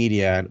on the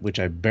media, which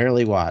I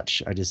barely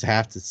watch. I just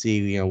have to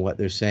see, what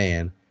they're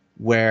saying,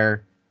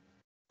 where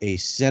a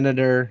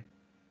senator,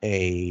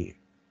 a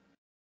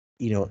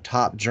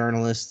top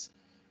journalist,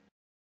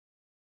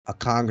 a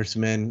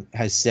congressman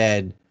has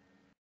said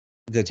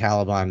the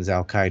Taliban is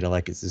Al-Qaeda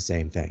like it's the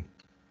same thing.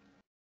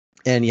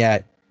 And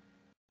yet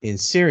in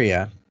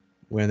Syria,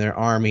 when they're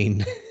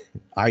arming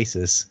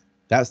ISIS,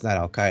 that's not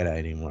Al-Qaeda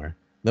anymore.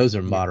 Those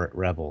are moderate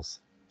rebels,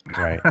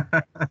 right?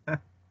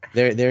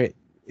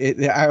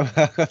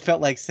 I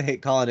felt like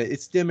calling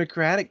it's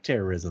democratic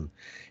terrorism.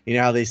 You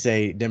know how they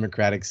say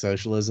democratic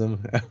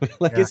socialism?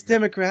 It's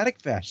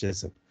democratic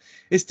fascism.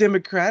 It's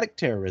democratic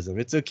terrorism.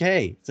 It's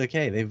okay. It's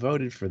okay. They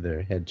voted for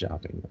their head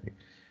chopping.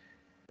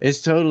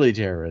 It's totally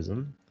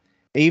terrorism.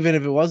 Even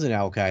if it wasn't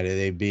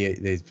Al-Qaeda,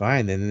 they'd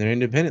fine. Then they're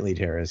independently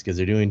terrorists because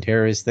they're doing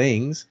terrorist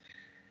things,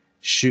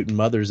 shooting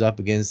mothers up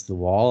against the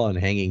wall and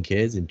hanging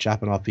kids and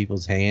chopping off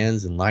people's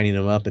hands and lining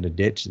them up in a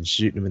ditch and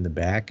shooting them in the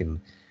back.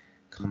 And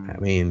I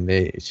mean,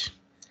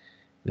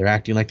 they're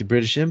acting like the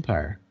British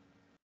Empire.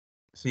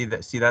 See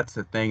that's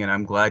the thing, and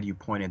I'm glad you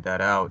pointed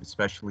that out,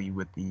 especially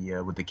with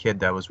the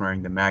kid that was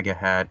wearing the MAGA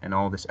hat and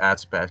all this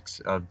aspects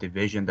of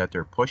division that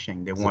they're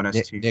pushing. They want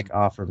us to be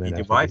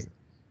divided.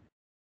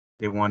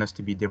 They want us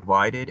to be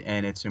divided,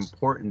 and it's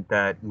important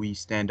that we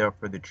stand up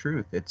for the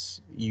truth.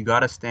 You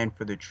got to stand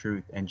for the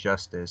truth and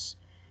justice.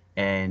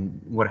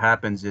 And what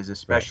happens is,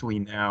 especially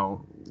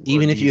now,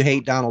 even if you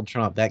hate Donald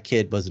Trump, that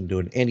kid wasn't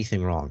doing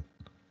anything wrong.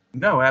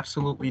 No,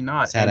 absolutely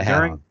not.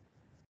 And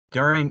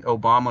during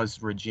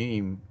Obama's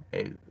regime,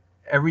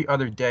 every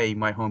other day,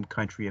 my home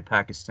country of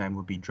Pakistan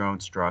would be drone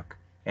struck,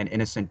 and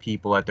innocent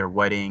people at their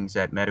weddings,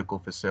 at medical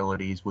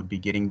facilities would be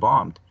getting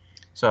bombed.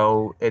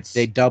 So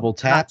They double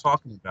we're not tap.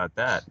 talking about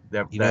that.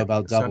 You know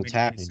about So double many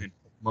tapping. innocent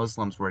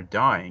Muslims were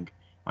dying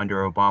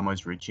under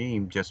Obama's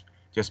regime just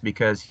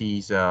because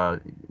he's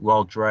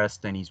well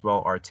dressed and he's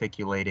well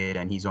articulated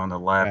and he's on the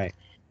left. Right.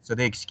 So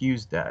they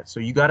excuse that. So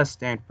you got to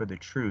stand for the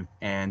truth,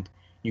 and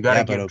you got to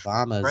Yeah, but give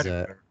Trump credit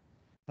where.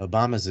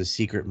 Obama's a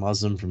secret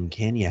Muslim from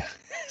Kenya.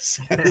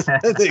 So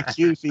the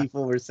Q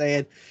people were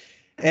saying,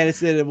 and it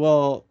said,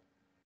 well,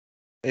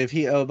 if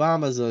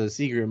Obama's a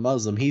secret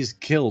Muslim, he's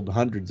killed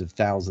hundreds of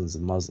thousands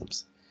of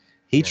Muslims.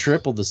 He Yes.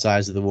 tripled the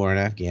size of the war in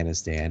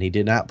Afghanistan. He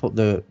did not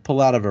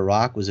pull out of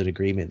Iraq was an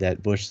agreement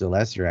that Bush the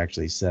Lesser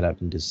actually set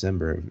up in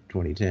December of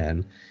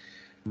 2010.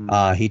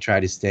 Mm, He tried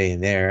to stay in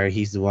there.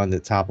 He's the one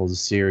that toppled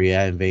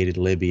Syria, invaded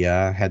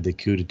Libya, had the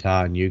coup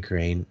d'etat in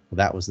Ukraine. Well,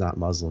 that was not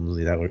Muslims.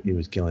 He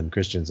was killing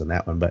Christians on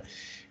that one. But,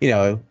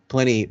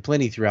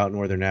 plenty throughout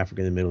Northern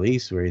Africa and the Middle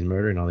East where he's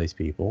murdering all these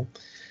people.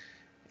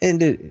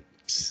 And it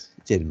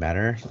didn't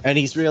matter. And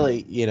he's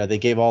really, they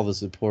gave all the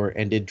support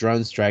and did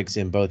drone strikes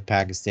in both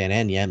Pakistan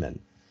and Yemen.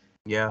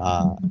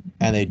 yeah.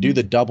 And they do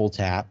the double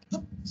tap.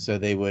 So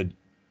they'd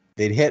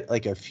hit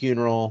like a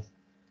funeral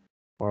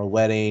or a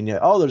wedding.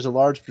 Oh, there's a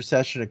large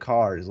procession of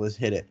cars. Let's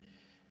hit it.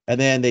 And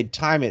then they'd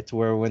time it to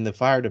where when the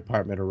fire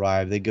department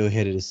arrived, they'd go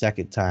hit it a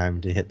second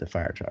time to hit the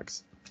fire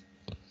trucks.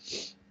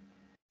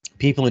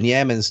 People in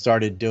Yemen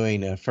started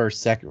doing a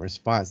first, second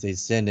response. They'd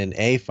send in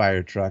a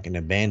fire truck and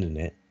abandon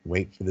it,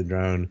 wait for the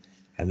drone,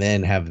 and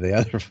then have the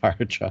other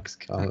fire trucks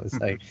come. It's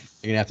like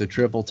you're going to have to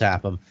triple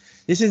tap them.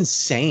 It's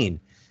insane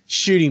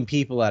shooting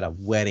people at a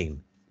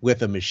wedding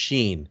with a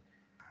machine.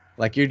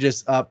 Like you're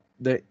just up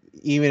there,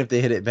 even if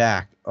they hit it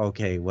back,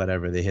 okay,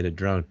 whatever, they hit a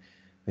drone.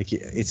 Like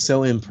it's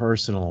so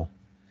impersonal.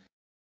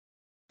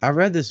 I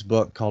read this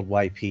book called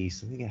White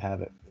Peace. I think I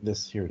have it.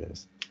 Here it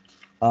is.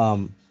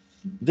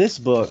 This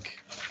book,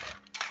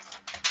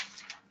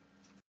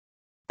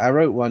 I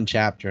wrote one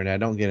chapter and I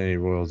don't get any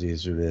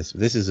royalties for this.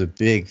 This is a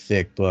big,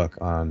 thick book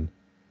on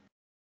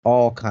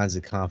all kinds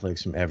of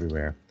conflicts from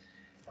everywhere.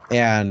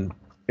 And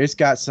it's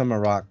got some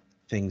Iraq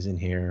things in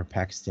here,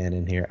 Pakistan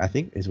in here. I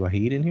think, is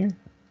Wahid in here?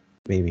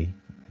 Maybe.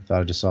 I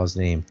thought I just saw his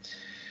name.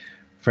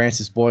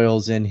 Francis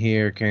Boyle's in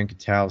here, Karen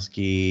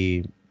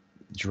Kotowski,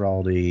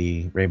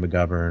 Giraldi, Ray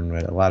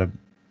McGovern. A lot of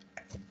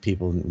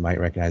people might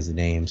recognize the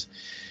names.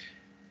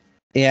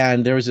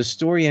 And there was a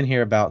story in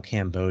here about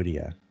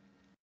Cambodia.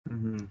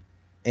 Mm-hmm.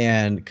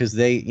 And because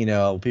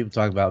people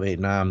talk about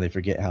Vietnam, they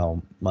forget how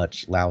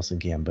much Laos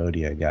and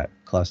Cambodia got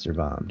cluster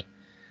bombed.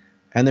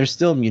 And there's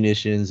still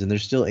munitions and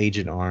there's still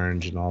Agent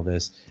Orange and all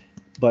this.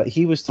 But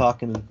he was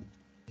talking,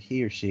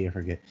 he or she, I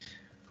forget,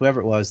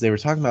 whoever it was, they were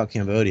talking about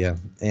Cambodia.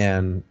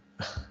 And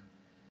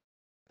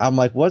I'm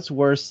like, what's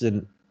worse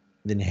than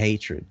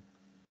hatred?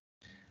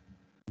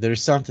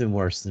 There's something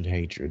worse than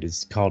hatred.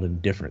 It's called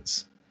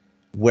indifference.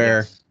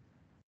 Where Yes.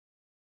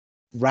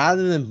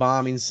 rather than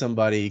bombing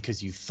somebody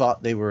because you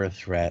thought they were a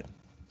threat,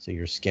 so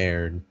you're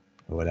scared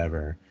or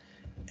whatever,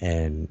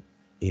 and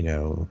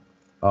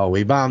oh,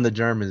 we bombed the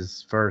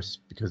Germans first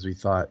because we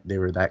thought they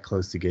were that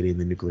close to getting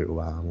the nuclear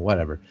bomb,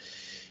 whatever.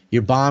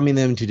 You're bombing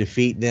them to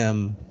defeat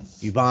them.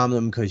 You bomb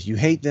them because you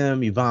hate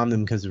them. You bomb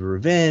them because of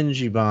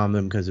revenge. You bomb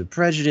them because of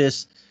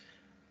prejudice.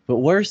 But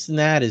worse than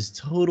that is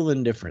total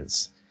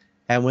indifference.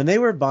 And when they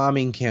were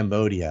bombing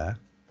Cambodia,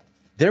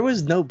 there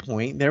was no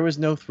point. There was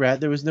no threat.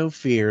 There was no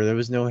fear. There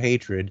was no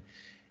hatred.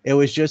 It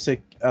was just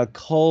a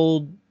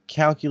cold,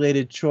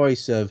 calculated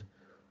choice of,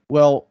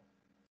 well,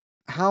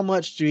 how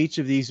much do each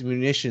of these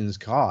munitions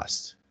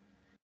cost?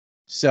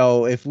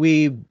 So if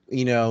we,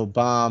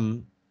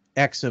 bomb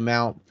X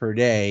amount per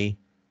day,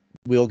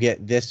 we'll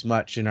get this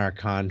much in our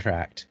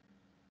contract.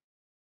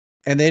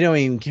 And they don't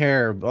even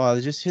care. Oh,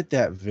 just hit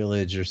that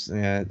village or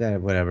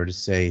whatever,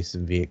 just say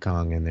some Viet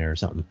Cong in there or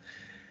something.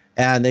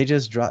 And they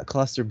just drop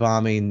cluster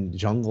bombing,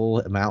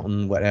 jungle,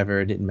 mountain,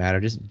 whatever. It didn't matter.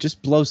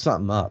 Just blow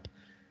something up.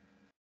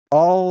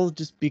 All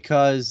just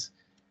because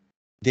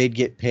they'd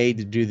get paid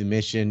to do the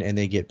mission and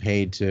they get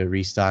paid to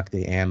restock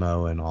the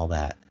ammo and all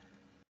that.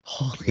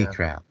 Holy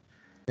crap.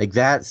 Like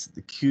that's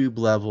the cube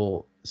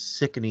level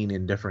sickening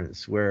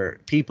indifference where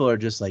people are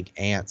just like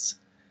ants.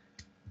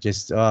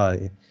 Just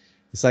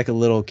it's like a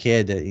little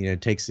kid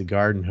that takes the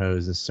garden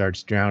hose and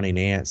starts drowning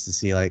ants to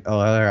see like, oh,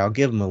 I'll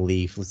give him a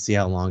leaf. Let's see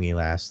how long he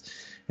lasts.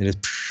 And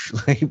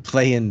just like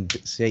playing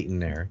Satan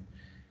there.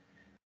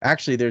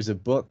 Actually, there's a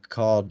book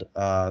called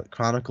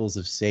Chronicles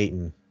of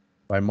Satan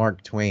by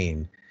Mark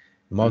Twain.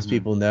 Most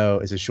people know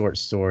it's a short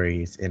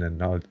story. It's in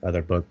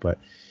another book, but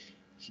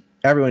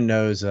everyone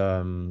knows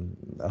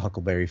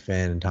Huckleberry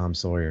Finn and Tom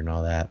Sawyer and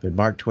all that. But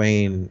Mark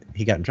Twain,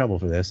 he got in trouble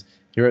for this.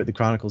 He wrote the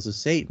Chronicles of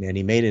Satan, and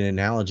he made an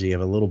analogy of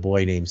a little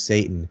boy named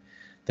Satan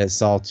that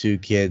saw two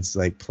kids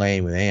like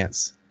playing with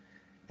ants,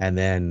 and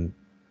then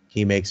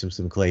he makes them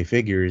some clay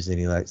figures, and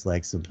he likes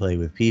to play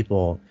with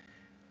people,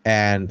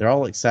 and they're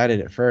all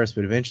excited at first,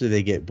 but eventually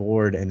they get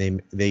bored,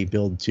 and they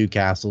build two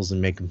castles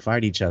and make them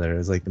fight each other.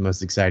 It's like the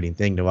most exciting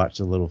thing to watch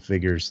the little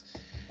figures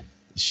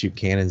shoot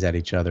cannons at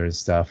each other and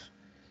stuff.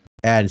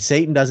 And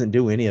Satan doesn't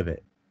do any of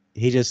it.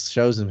 He just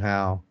shows them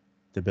how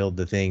to build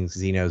the things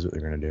because he knows what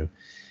they're going to do.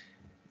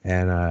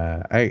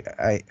 And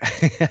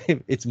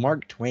it's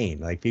Mark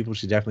Twain. Like, people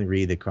should definitely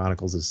read the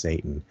Chronicles of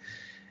Satan.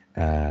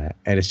 And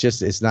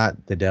it's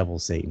not the devil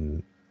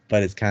Satan,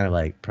 but it's kind of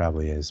like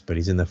probably is. But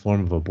he's in the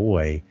form of a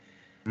boy,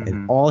 and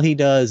Mm-hmm. all he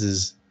does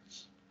is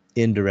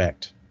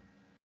indirect,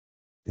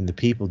 and the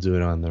people do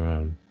it on their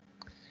own.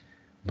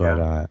 But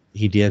Yeah.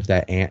 he did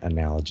that ant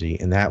analogy,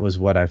 and that was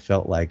what I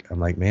felt like. I'm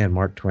like, man,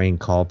 Mark Twain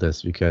called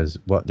this, because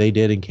what they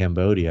did in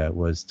Cambodia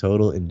was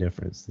total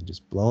indifference. They're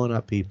just blowing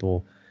up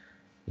people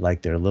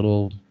like they're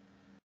little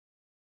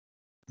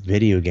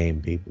video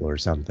game people or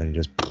something.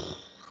 Just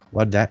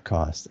what'd that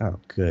cost? Oh,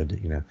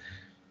 good,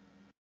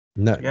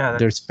 No, Yeah,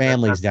 there's that's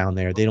families down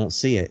absolutely there. They correct. don't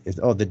see it. It's,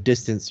 oh, the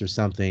distance or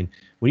something.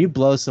 When you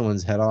blow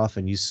someone's head off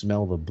and you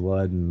smell the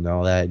blood and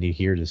all that, and you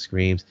hear the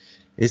screams,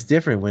 it's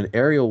different when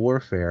aerial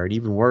warfare, and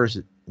even worse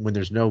when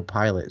there's no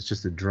pilot. It's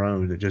just a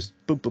drone that just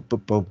boom, boom,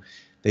 boom, boom.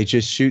 They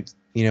just shoot,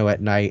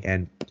 at night,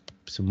 and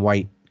some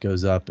white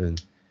goes up,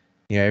 and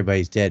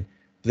everybody's dead.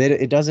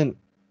 It doesn't,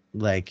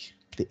 like,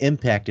 the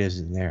impact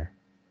isn't there.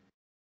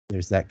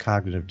 There's that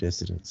cognitive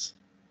dissonance.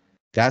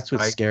 That's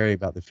what's I scary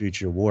about the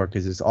future of war,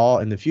 because it's all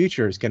in the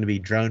future. It's going to be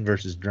drone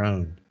versus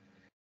drone.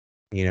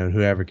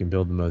 Whoever can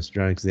build the most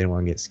drones, because they don't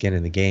want to get skin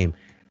in the game,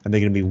 and they're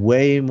going to be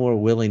way more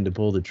willing to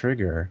pull the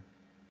trigger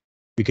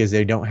because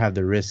they don't have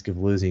the risk of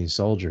losing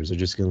soldiers. They're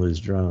just going to lose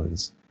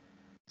drones.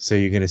 So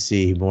you're going to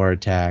see more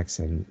attacks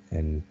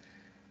and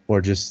or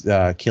just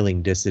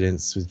killing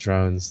dissidents with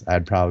drones.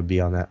 I'd probably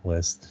be on that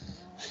list.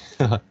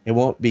 It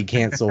won't be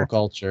cancel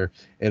culture.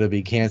 It'll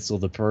be cancel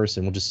the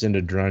person. We'll just send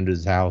a drone to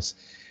his house,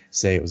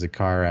 say it was a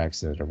car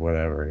accident or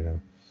whatever.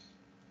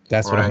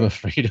 That's what I'm right.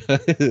 afraid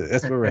of.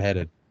 That's where we're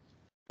headed.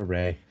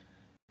 Hooray.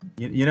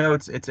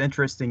 It's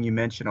interesting you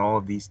mention all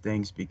of these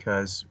things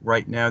because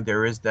right now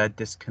there is that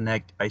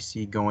disconnect I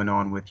see going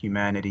on with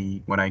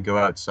humanity when I go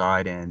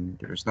outside, and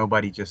there's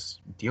nobody just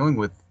dealing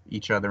with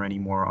each other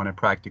anymore on a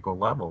practical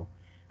level.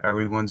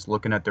 Everyone's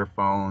looking at their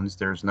phones,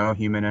 there's no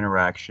human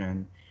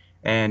interaction.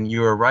 And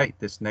you're right,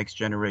 this next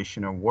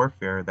generation of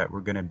warfare that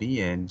we're going to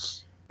be in,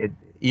 it,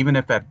 even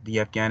if the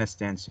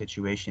Afghanistan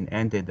situation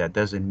ended, that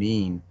doesn't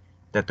mean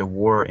that the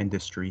war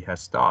industry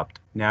has stopped.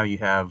 Now you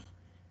have,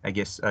 I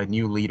guess,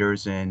 new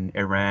leaders in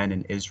Iran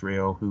and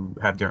Israel who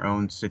have their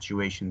own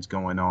situations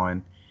going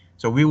on.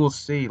 So we will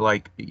see,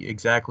 like,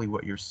 exactly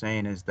what you're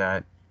saying is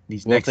that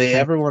these Well, if next they 10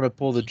 ever want to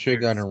pull the 15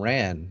 trigger on years,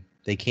 Iran,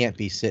 they can't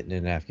be sitting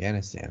in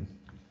Afghanistan.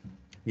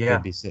 They'd yeah,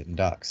 be sitting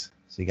ducks.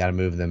 So you got to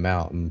move them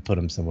out and put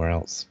them somewhere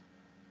else.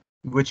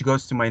 which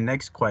goes to my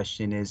next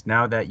question is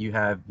now that you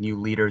have new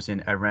leaders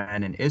in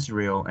Iran and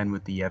Israel and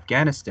with the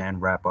Afghanistan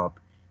wrap up,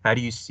 how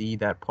do you see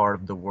that part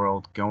of the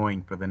world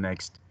going for the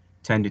next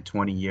 10 to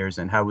 20 years,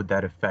 and how would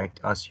that affect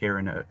us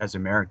here as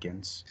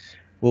Americans?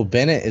 Well,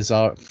 Bennett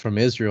from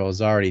Israel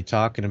is already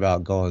talking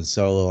about going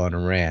solo on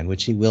Iran,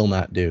 which he will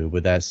not do,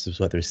 but that's just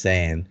what they're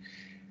saying.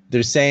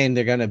 They're saying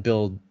they're going to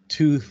build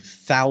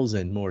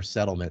 2,000 more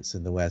settlements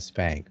in the West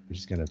Bank, which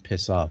is going to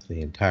piss off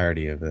the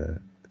entirety of the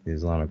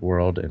Islamic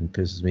world, and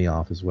pisses me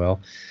off as well.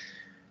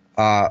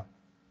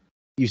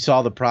 You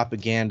saw the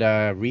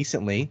propaganda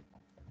recently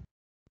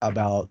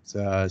about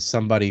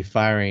somebody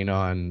firing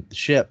on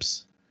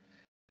ships,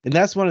 and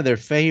that's one of their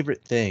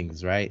favorite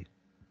things, right?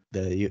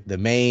 The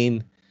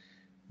Maine,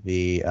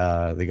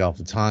 the Gulf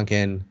of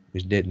Tonkin,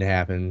 which didn't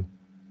happen.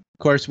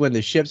 Of course, when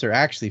the ships are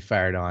actually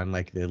fired on,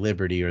 like the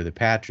Liberty or the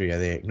Patria,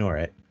 they ignore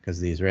it because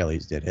the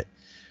Israelis did it.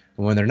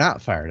 But when they're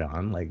not fired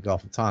on, like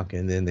Gulf of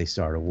Tonkin, then they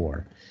start a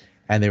war.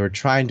 And they were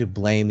trying to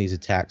blame these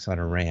attacks on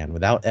Iran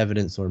without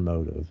evidence or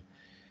motive.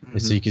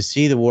 And so Hmm. you can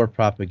see the war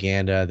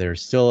propaganda.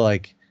 There's still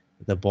like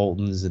the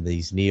Boltons and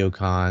these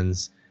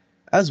neocons,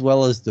 as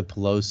well as the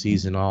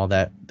Pelosi's and all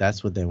that.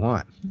 That's what they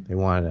want. They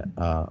want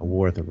a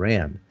war with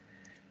Iran.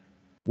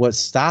 What's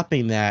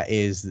stopping that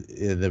is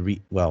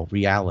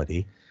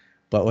reality,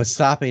 but what's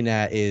stopping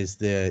that is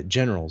the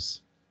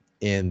generals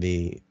in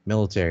the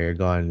military are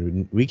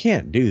going, we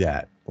can't do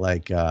that.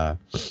 Like,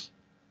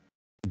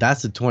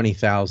 that's a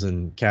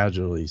 20,000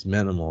 casualties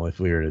minimal if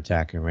we were to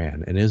attack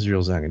Iran, and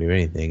Israel's not going to do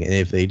anything. And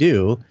if they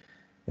do,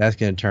 that's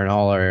going to turn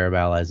all our Arab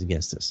allies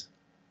against us.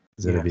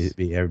 So it'll Yes.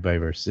 be everybody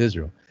versus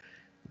Israel.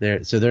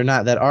 They're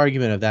not, that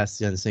argument of that's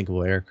the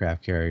unsinkable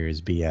aircraft carrier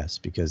is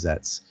BS, because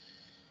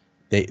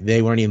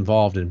they weren't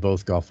involved in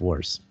both Gulf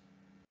wars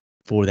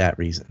for that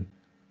reason.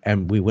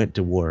 And we went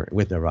to war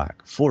with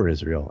Iraq for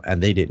Israel,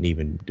 and they didn't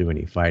even do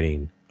any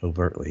fighting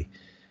overtly.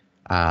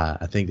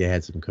 I think they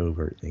had some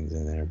covert things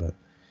in there, but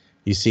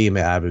you see him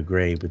at Abu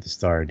Ghraib with the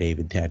Star of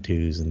David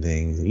tattoos and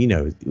things.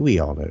 We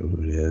all know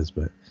who it is,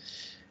 but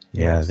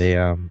yeah,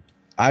 Yes.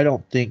 I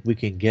don't think we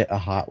can get a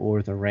hot war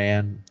with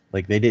Iran.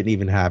 Like, they didn't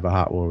even have a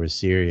hot war with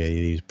Syria,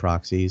 these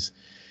proxies.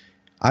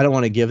 I don't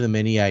want to give them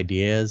any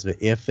ideas, but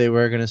if they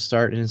were going to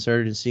start an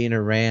insurgency in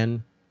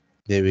Iran,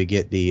 they would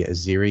get the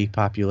Azeri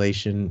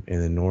population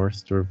in the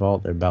north to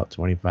revolt. About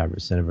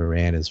 25% of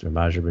Iran is from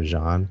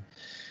Azerbaijan.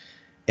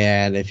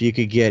 And if you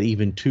could get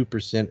even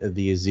 2% of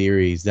the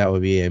Azeris, that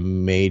would be a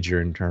major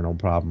internal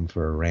problem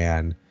for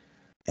Iran.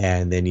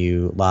 And then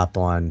you lop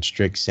on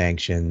strict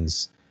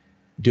sanctions,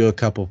 do a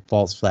couple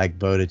false flag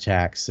boat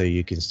attacks so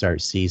you can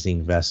start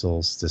seizing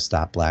vessels to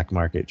stop black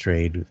market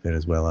trade with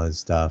Venezuela and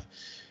stuff,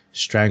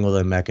 strangle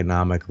them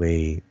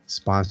economically,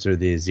 sponsor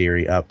the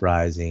Azeri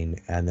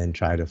uprising, and then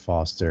try to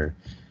foster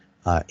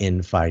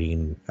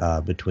infighting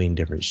between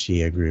different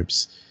Shia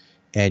groups.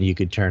 And you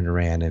could turn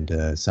Iran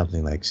into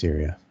something like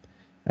Syria.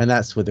 And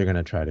that's what they're going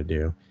to try to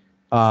do.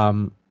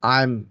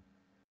 I'm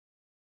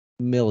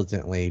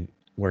militantly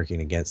working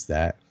against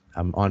that.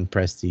 I'm on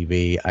press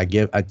TV. I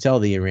tell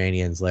the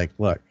Iranians, like,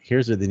 look,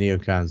 here's what the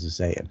neocons are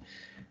saying,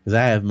 because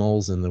I have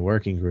moles in the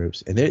working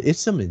groups, and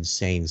it's some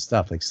insane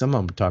stuff. Like some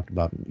of them talked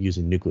about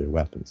using nuclear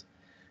weapons.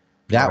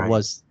 That Right.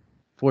 was,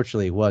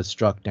 fortunately, was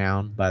struck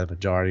down by the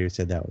majority who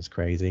said that was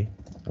crazy.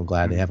 I'm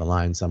glad they have a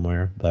line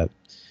somewhere. But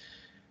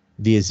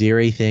the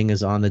Azeri thing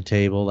is on the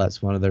table.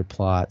 That's one of their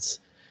plots.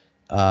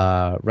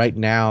 Right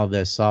now,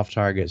 the soft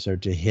targets are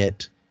to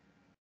hit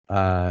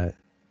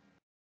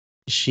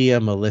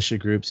Shia militia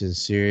groups in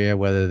Syria,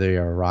 whether they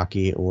are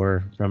Iraqi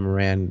or from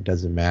Iran,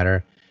 doesn't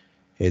matter.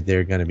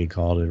 They're going to be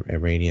called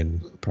Iranian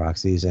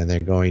proxies, and they're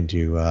going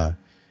to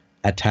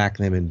attack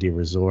them in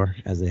Deir ez-Zor,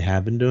 as they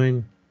have been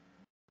doing.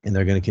 And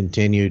they're going to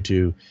continue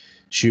to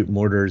shoot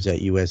mortars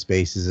at U.S.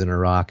 bases in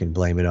Iraq and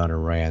blame it on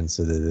Iran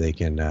so that they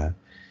can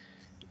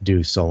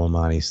do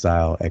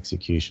Soleimani-style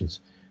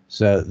executions.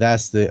 So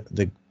that's the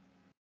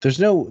there's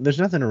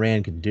nothing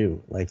Iran can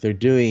do. Like they're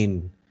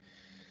doing.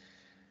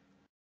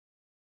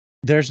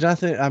 There's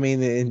nothing. I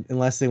mean,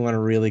 unless they want to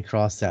really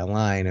cross that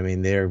line. I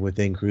mean, they're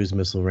within cruise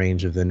missile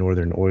range of the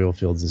northern oil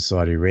fields in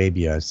Saudi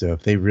Arabia. So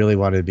if they really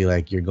wanted to be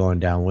like, "You're going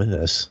down with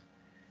us,"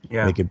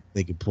 Yeah.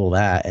 they could pull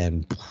that,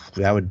 and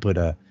that would put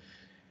a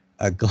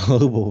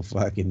global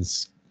fucking,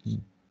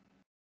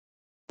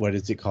 what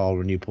is it called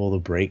when you pull the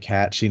brake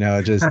hatch? You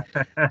know, just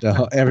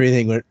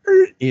everything would,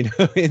 you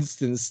know,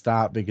 instant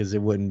stop because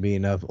it wouldn't be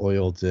enough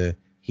oil to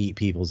heat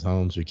people's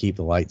homes or keep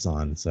the lights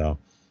on. So,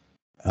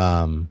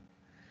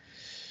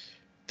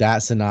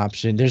 that's an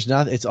option. There's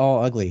not. It's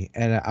all ugly,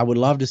 and I would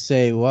love to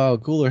say, well,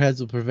 cooler heads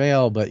will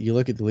prevail, but you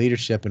look at the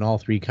leadership in all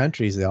three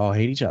countries; they all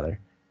hate each other.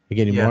 They're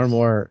getting more and Yes.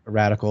 more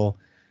radical.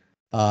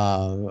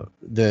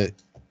 The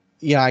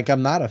Yeah, like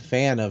I'm not a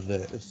fan of the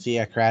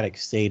theocratic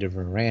state of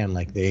Iran.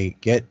 Like they're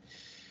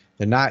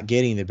not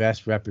getting the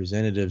best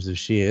representatives of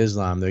Shia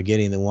Islam. They're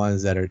getting the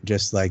ones that are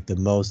just like the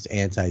most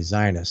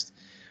anti-Zionist.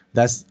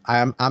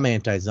 I'm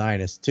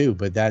anti-Zionist too,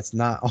 but that's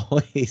not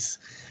always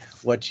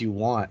what you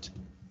want.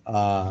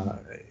 Uh,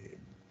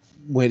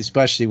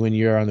 Especially when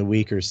you're on the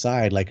weaker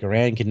side, like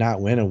Iran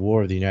cannot win a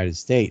war with the United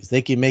States.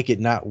 They can make it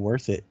not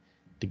worth it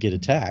to get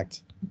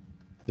attacked,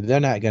 but they're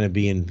not going to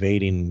be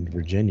invading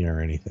Virginia or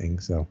anything.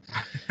 So,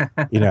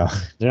 you know,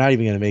 they're not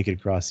even going to make it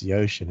across the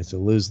ocean. It's a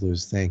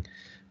lose-lose thing.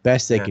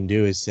 Best they Yeah. can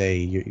do is say,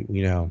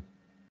 you know,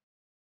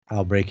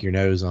 I'll break your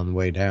nose on the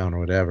way down or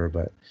whatever.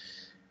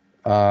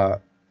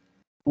 But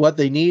what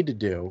they need to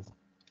do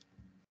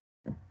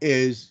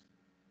is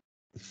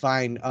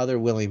find other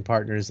willing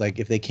partners. Like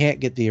if they can't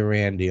get the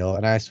Iran deal,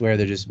 and I swear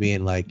they're just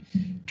being like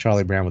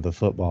Charlie Brown with a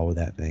football with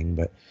that thing,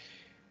 but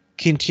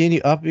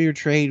continue up your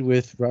trade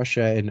with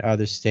Russia and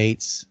other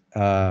states.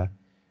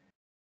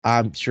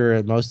 I'm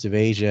sure most of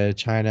Asia,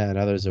 China, and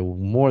others are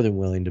more than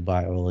willing to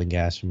buy oil and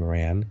gas from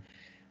Iran.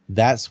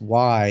 That's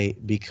why,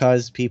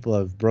 because people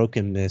have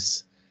broken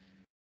this,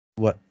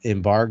 what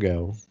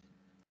embargo,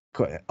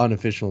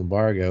 unofficial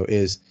embargo,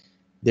 is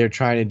they're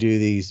trying to do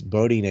these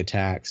boating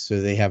attacks so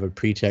they have a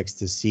pretext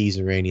to seize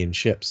Iranian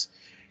ships,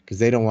 because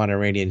they don't want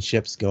Iranian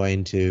ships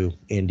going to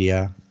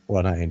India,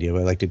 well, not India,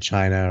 but like to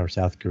China or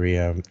South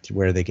Korea, to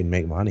where they can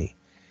make money.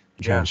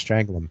 They're trying Yeah. to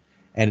strangle them.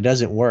 And it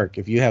doesn't work.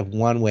 If you have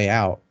one way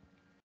out,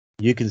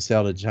 you can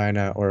sell to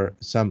China or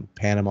some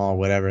Panama or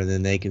whatever, and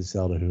then they can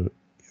sell to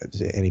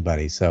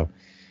anybody. So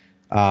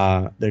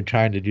they're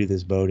trying to do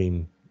this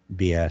boating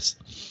BS.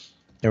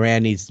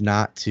 Iran needs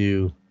not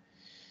to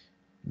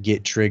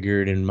get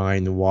triggered and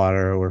mine the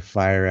water or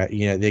fire at,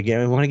 you know, they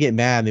want to get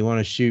mad, they want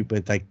to shoot,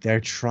 but like they're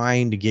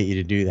trying to get you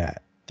to do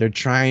that. They're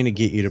trying to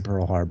get you to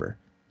Pearl Harbor.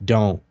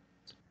 Don't,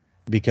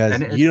 because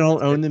And you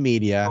don't own it's the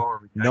media. all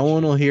No one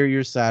rejection. will hear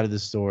your side of the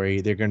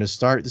story. They're going to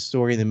start the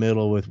story in the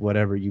middle with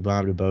whatever, you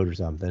bombed a boat or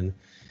something,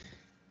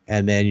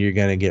 and then you're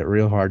going to get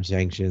real hard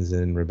sanctions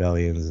and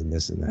rebellions and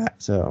this and that.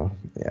 So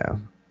yeah,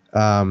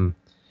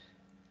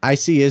 I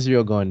see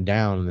Israel going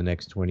down in the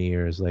next 20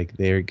 years. Like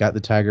they got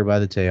the tiger by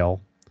the tail.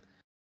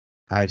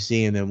 I've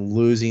seen them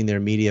losing their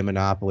media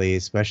monopoly,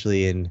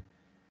 especially in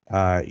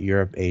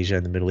Europe, Asia,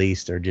 and the Middle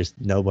East. Are just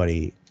no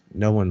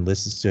one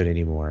listens to it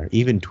anymore.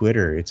 Even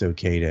Twitter, it's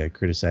okay to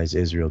criticize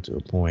Israel to a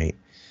point.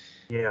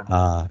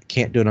 Yeah.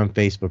 Can't do it on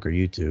Facebook or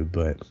YouTube,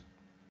 but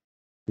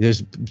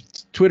there's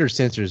Twitter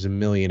censors a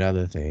million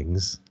other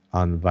things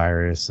on the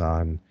virus,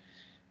 on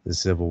the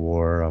Civil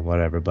War, on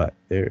whatever. But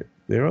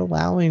they're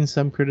allowing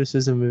some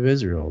criticism of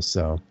Israel.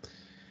 So,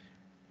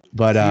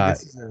 but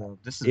See,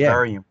 this is yeah,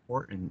 very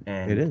important, it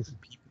and is.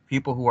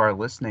 people who are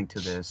listening to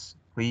this,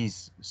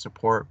 please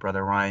support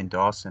Brother Ryan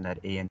Dawson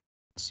at ANC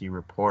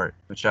Report.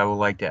 Which I would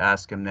like to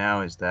ask him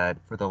now is that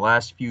for the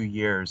last few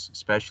years,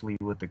 especially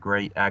with the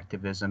great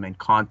activism and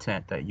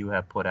content that you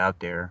have put out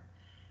there,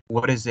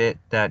 what is it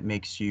that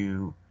makes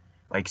you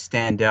like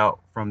stand out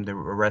from the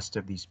rest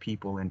of these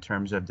people in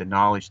terms of the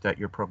knowledge that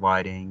you're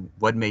providing?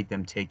 What made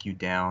them take you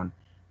down,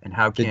 and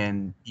how The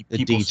can the people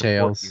support you?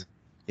 details.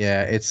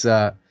 Yeah,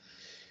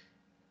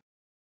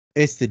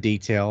 it's the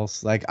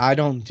details. Like I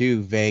don't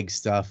do vague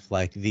stuff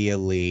like the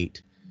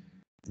elite,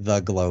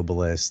 the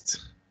globalist,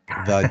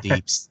 the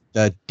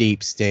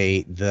deep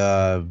state,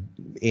 the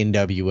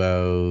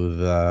NWO,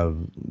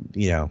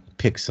 the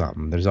pick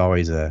something. There's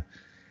always a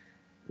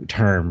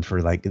term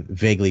for like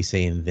vaguely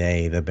saying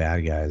they, the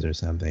bad guys or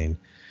something.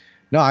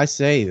 No, I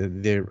say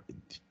they're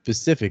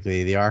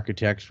specifically the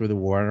architects for the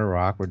war in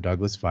Iraq were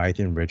Douglas Feith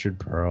and Richard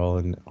Pearl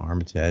and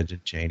Armitage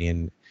and Cheney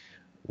and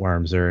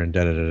Wormser and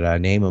da da da da. I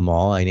name them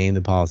all. I name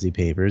the policy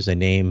papers. I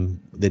name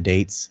the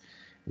dates.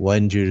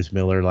 When Judith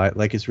Miller,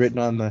 like it's written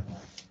on the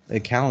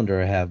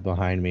calendar I have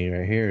behind me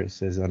right here. It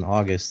says on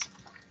August,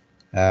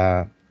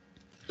 uh,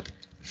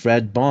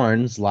 Fred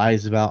Barnes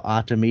lies about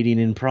Atta meeting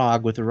in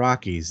Prague with the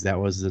Rockies. That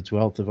was the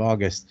 12th of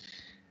August.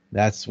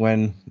 That's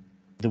when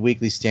the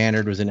Weekly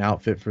Standard was an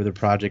outfit for the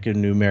Project of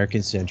New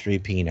American Century,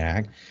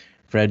 PNAC.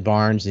 Fred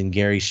Barnes and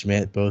Gary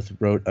Schmidt both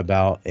wrote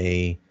about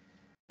a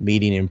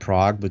meeting in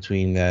Prague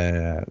between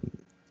the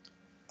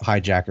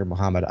hijacker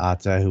Mohammed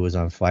Atta, who was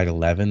on Flight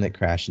 11 that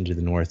crashed into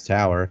the North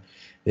Tower.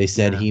 They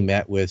said Yeah. he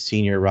met with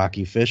senior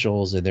Iraqi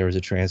officials and there was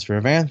a transfer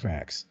of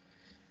anthrax.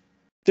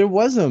 There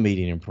was no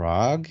meeting in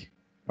Prague.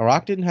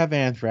 Iraq didn't have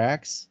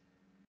anthrax.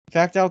 In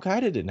fact, Al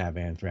Qaeda didn't have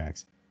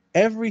anthrax.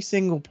 Every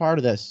single part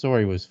of that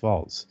story was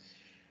false.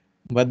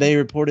 But they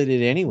reported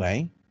it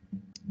anyway.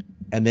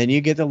 And then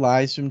you get the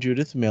lies from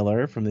Judith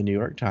Miller from the New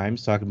York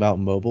Times talking about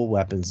mobile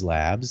weapons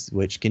labs,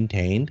 which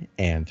contained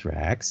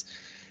anthrax.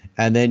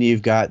 And then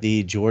you've got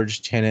the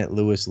George Tenet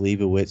Lewis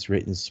Leibowitz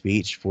written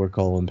speech for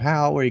Colin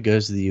Powell, where he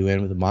goes to the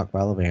UN with a mock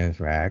vial of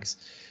anthrax,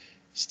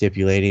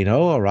 stipulating,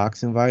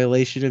 Iraq's in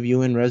violation of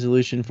UN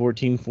Resolution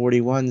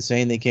 1441,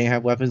 saying they can't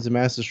have weapons of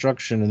mass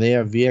destruction, and they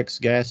have VX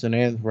gas and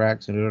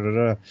anthrax, and da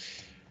da da.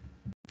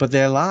 But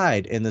they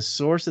lied, and the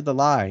source of the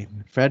lie,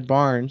 Fred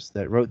Barnes,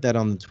 that wrote that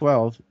on the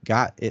 12th,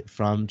 got it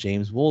from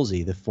James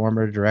Woolsey, the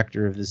former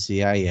director of the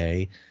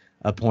CIA,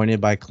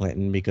 appointed by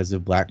Clinton because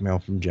of blackmail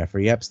from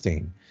Jeffrey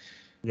Epstein.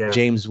 Yeah.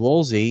 James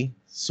Woolsey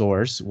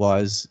source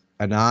was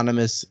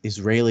anonymous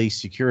Israeli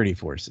security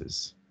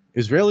forces.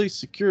 Israeli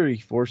security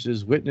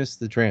forces witnessed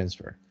the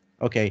transfer.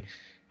 Okay,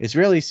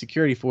 Israeli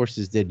security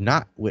forces did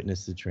not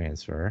witness the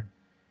transfer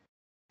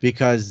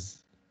because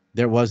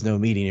there was no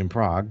meeting in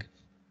Prague.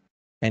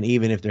 And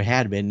even if there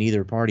had been,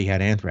 neither party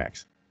had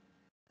anthrax.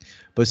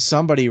 But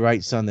somebody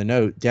writes on the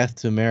note, death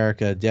to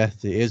America,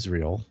 death to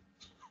Israel.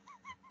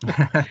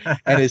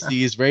 And it's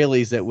the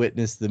Israelis that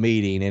witnessed the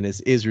meeting, and it's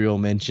Israel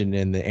mentioned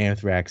in the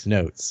anthrax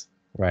notes,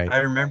 right? I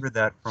remember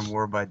that from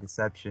War by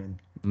Deception,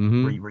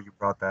 Mm-hmm. where you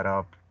brought that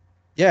up.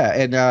 Yeah,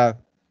 and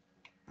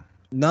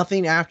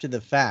nothing after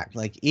the fact.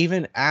 Like,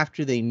 even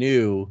after they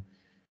knew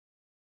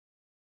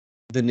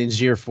the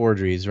Niger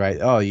forgeries, right?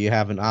 Oh, you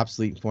have an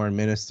obsolete foreign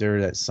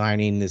minister that's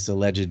signing this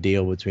alleged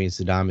deal between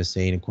Saddam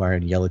Hussein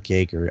acquiring yellow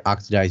cake or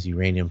oxidized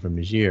uranium from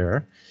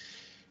Niger.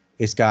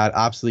 It's got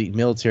obsolete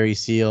military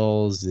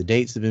seals. The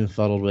dates have been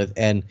fuddled with,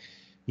 and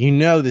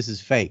this is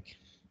fake.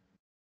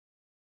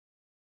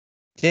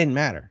 Didn't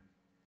matter.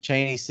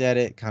 Cheney said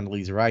it.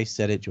 Condoleezza Rice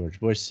said it. George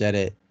Bush said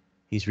it.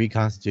 He's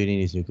reconstituting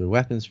his nuclear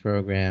weapons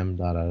program.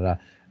 Da da da.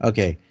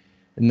 Okay,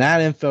 and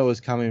that info is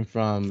coming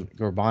from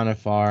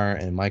Ghorbanifar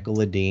and Michael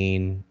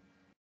Ledeen,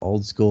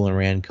 old school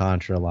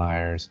Iran-Contra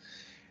liars,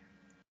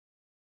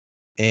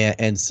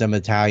 and some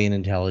Italian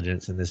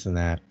intelligence and this and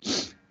that.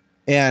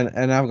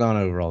 And I've gone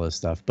over all this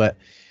stuff, but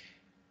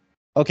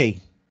okay,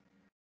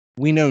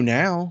 we know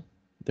now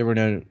there were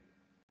no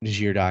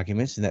Niger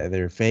documents and that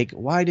they're fake.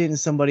 Why didn't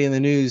somebody in the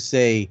news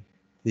say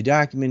the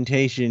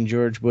documentation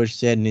George Bush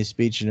said in his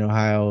speech in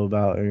Ohio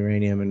about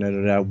uranium and da,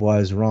 da, da,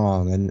 was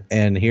wrong?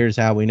 And here's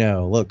how we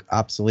know. Look,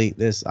 obsolete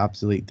this,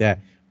 obsolete that.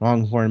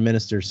 Wrong foreign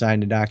minister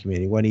signed a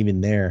document. He wasn't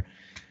even there.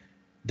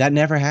 That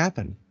never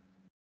happened.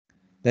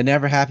 That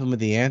never happened with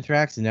the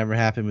anthrax. It never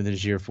happened with the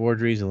Niger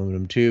forgeries,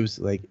 aluminum tubes.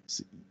 Like,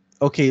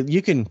 okay,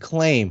 you can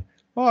claim,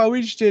 oh,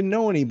 we just didn't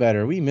know any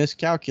better. We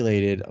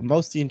miscalculated.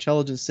 Most of the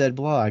intelligence said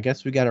blah. I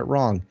guess we got it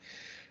wrong.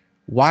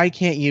 Why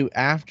can't you,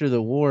 after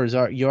the wars,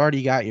 you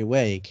already got your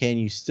way, can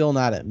you still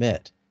not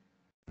admit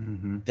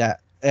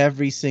that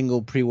every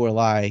single pre-war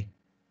lie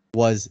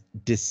was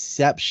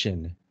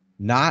deception,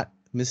 not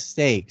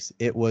mistakes?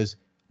 It was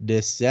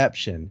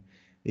deception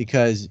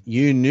because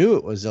you knew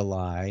it was a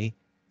lie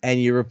and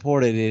you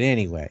reported it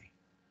anyway.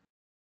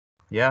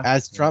 Yeah.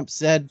 As Trump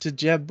said to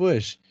Jeb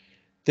Bush,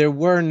 there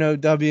were no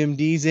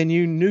WMDs and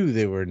you knew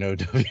there were no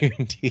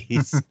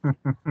WMDs.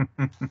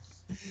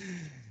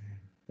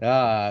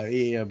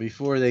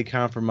 Before they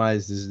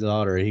compromised his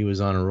daughter, he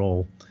was on a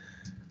roll.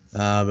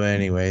 But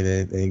anyway,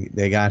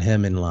 they got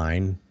him in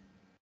line.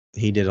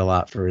 he did a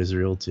lot for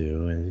Israel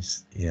too, and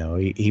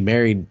he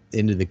married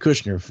into the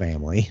Kushner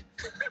family.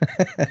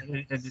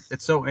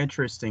 It's so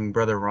interesting,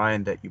 Brother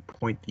Ryan, that you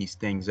point these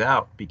things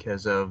out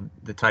because of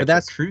the But type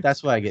of truth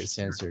that's why I they're get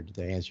sharing. censored,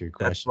 to answer your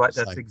That's question. why It's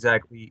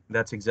like,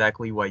 that's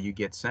exactly why you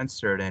get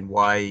censored and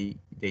why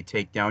they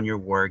take down your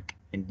work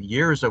and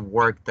years of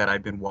work that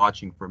I've been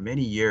watching for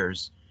many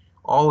years,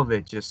 all of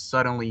it just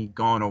suddenly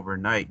gone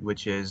overnight,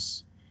 which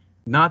is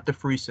not the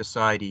free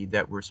society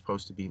that we're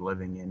supposed to be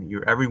living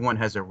in. Everyone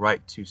has a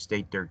right to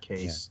state their yeah,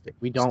 case,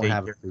 we don't state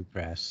have a their free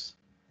press.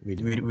 We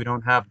don't. we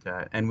don't have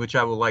that, and which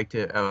I would like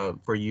to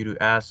for you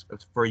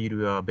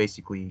to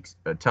basically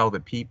tell the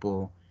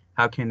people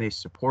how can they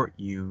support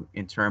you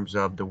in terms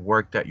of the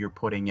work that you're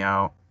putting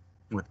out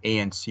with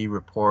ANC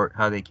report,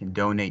 how they can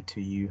donate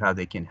to you, how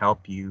they can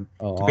help you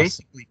Oh, to awesome.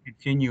 basically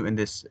continue in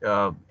this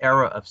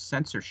era of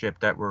censorship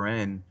that we're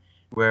in,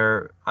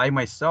 where I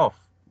myself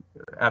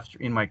after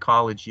in my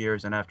college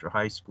years and after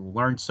high school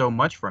learned so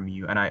much from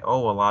you, and I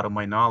owe a lot of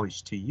my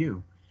knowledge to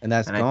you, And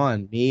that's and I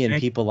gone. Me and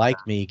thank you people for like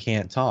that. me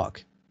can't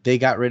talk. They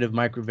got rid of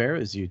Mike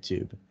Rivera's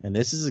YouTube, and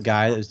this is a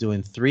guy that was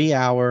doing 3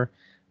 hour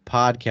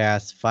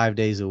podcasts 5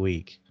 days a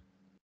week,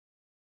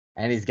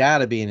 and he's got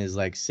to be in his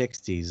like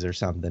 60s or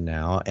something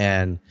now,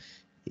 and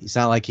it's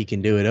not like he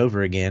can do it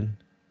over again.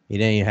 He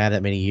didn't even have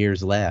that many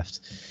years left.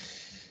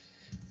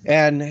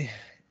 And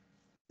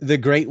the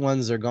great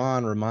ones are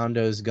gone.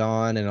 Ramondo's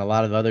gone, and a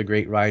lot of other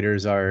great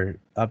writers are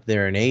up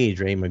there in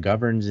age. Ray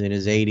McGovern's in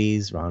his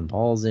 80s. Ron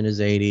Paul's in his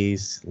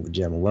 80s.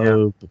 Jim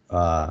Yeah.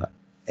 Loeb.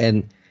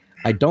 And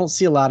I don't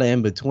see a lot of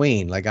in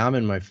between. Like I'm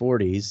in my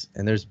 40s,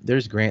 and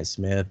there's Grant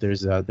Smith.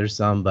 There's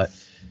some, but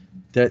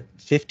the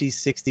 50s,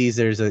 60s.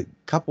 There's a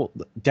couple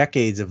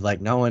decades of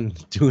like no one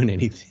doing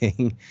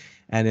anything,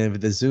 and then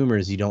with the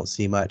Zoomers, you don't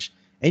see much,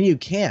 and you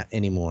can't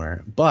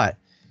anymore. But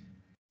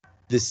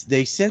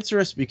they censor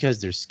us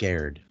because they're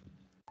scared,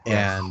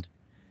 Yes. and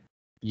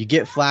you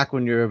get flack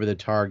when you're over the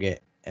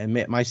target. And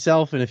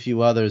myself and a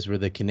few others were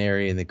the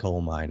canary in the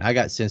coal mine. I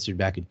got censored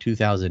back in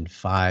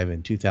 2005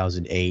 and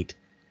 2008.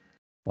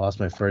 Lost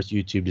my first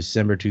YouTube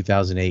December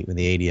 2008 when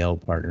the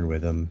ADL partnered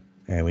with them,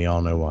 and we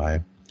all know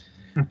why.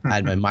 I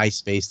had my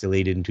MySpace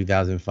deleted in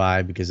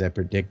 2005 because I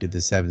predicted the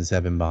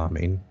 7/7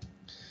 bombing.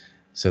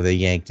 So they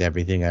yanked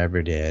everything I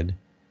ever did.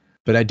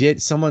 But I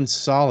did. Someone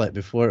saw it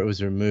before it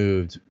was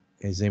removed.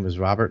 His name was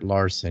Robert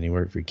Larson. He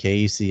worked for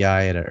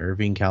KUCI out of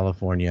Irvine,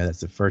 California. That's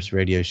the first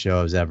radio show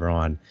I was ever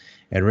on.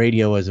 And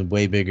radio was a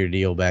way bigger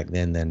deal back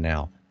then than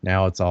now.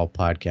 Now it's all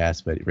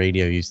podcasts, but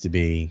radio used to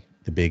be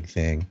the big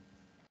thing.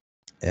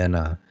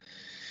 And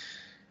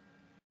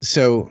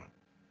so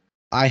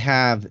I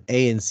have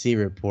ANC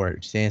report,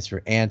 which stands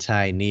for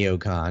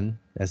anti-neocon.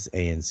 That's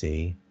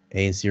ANC,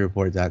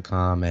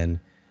 ancreport.com. And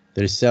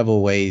there's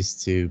several ways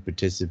to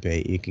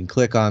participate. You can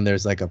click on,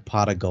 there's like a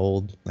pot of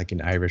gold, like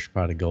an Irish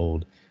pot of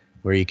gold,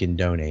 where you can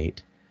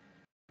donate.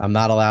 I'm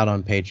not allowed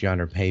on Patreon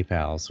or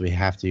PayPal, so we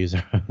have to use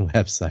our own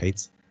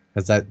websites.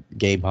 Because that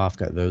Gabe Hoff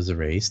got those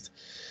erased.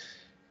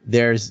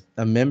 There's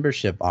a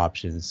membership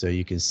option, so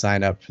you can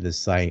sign up for the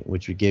site,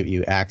 which would give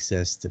you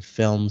access to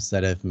films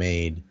that I've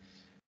made,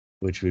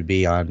 which would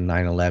be on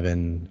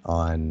 9/11,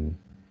 on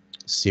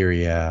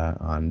Syria,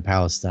 on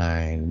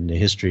Palestine, the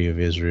history of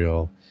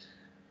Israel,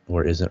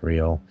 or isn't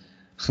real.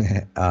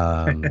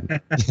 um,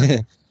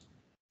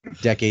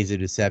 Decades of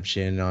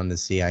Deception on the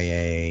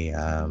CIA,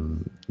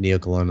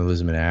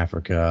 neocolonialism in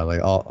Africa,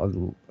 like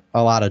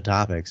a lot of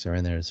topics are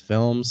in there. There's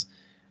films,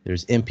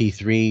 there's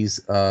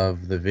MP3s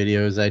of the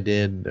videos I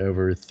did,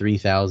 over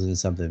 3,000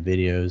 something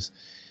videos.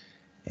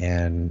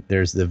 And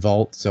there's the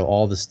vault, so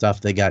all the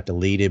stuff that got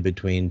deleted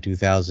between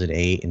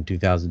 2008 and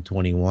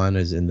 2021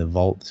 is in the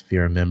vault. If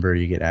you're a member,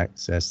 you get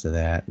access to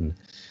that. And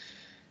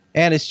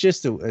it's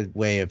just a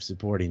way of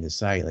supporting the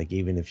site. Like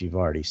even if you've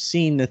already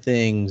seen the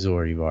things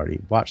or you've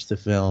already watched the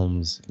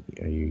films,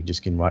 or you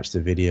just can watch the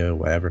video,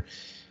 whatever.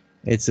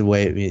 It's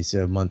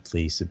a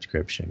monthly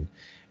subscription.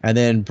 And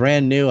then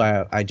brand new,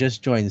 I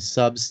just joined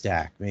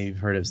Substack. Maybe you've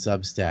heard of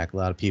Substack. A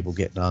lot of people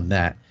getting on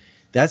that.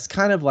 That's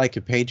kind of like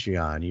a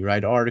Patreon. You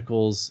write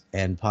articles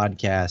and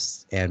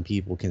podcasts, and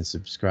people can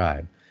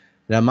subscribe.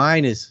 Now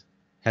mine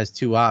has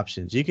two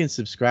options. You can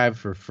subscribe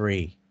for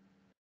free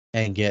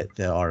and get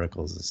the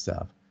articles and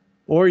stuff,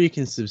 or you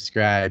can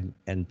subscribe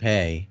and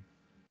pay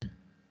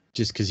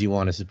just because you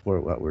want to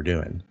support what we're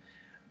doing.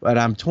 But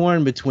I'm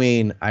torn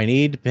between I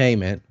need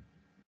payment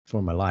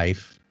for my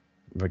life,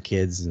 for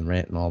kids and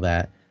rent and all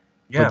that.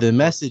 Yeah, But of the course.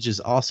 message is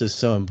also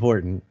so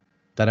important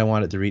that I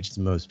want it to reach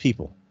the most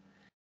people.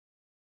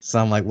 So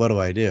I'm like, what do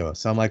I do?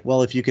 So I'm like,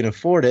 well, if you can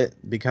afford it,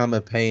 become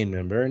a paying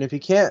member. And if you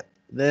can't,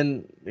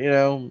 then,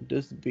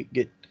 just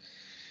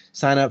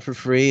sign up for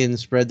free and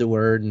spread the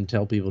word and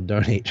tell people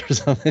donate or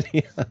something.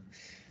 Yeah,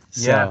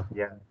 So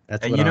yeah.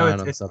 that's And what you know, I'm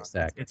on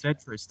Substack. it's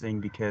interesting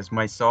because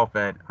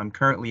I'm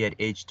currently at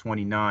age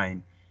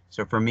 29.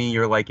 So for me,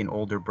 you're like an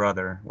older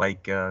brother,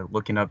 like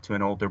looking up to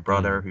an older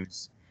brother Mm.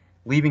 who's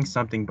leaving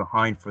something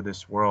behind for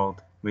this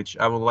world, which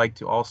I would like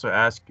to also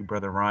ask you,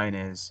 Brother Ryan,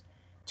 is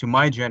to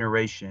my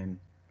generation,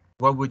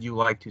 what would you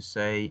like to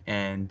say?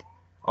 And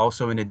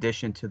Also, in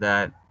addition to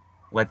that,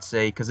 let's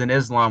say, because in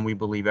Islam we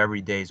believe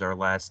every day is our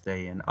last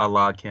day, and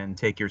Allah can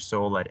take your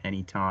soul at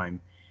any time.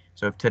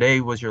 So if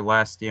today was your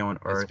last day on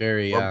That's earth,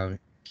 very what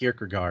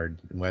Kierkegaard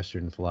in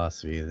Western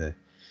philosophy of what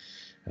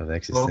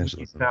would you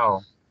existentialism.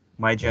 tell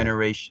my Yeah.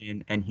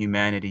 generation and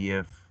humanity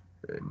if,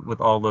 with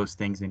all those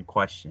things in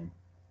question,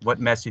 what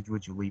message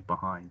would you leave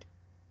behind?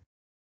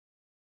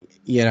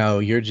 You know,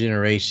 your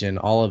generation,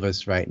 all of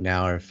us right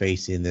now are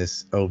facing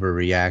this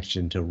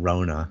overreaction to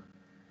Rona.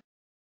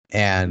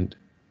 And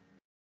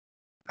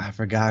I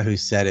forgot who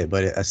said it,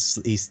 but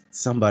he's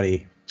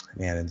somebody,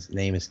 man, his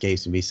name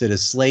escapes me. He said a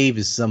slave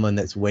is someone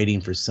that's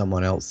waiting for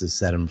someone else to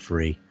set him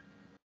free.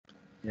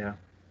 Yeah.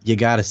 You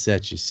got to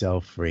set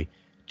yourself free.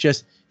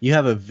 Just, you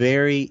have a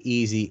very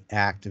easy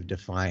act of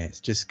defiance.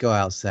 Just go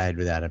outside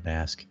without a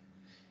mask.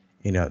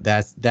 You know,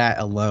 that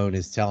alone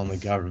is telling the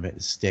government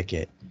to stick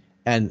it.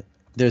 And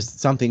there's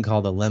something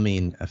called the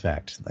lemming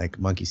effect, like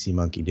monkey see,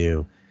 monkey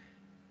do.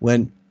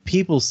 When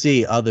people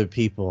see other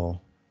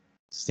people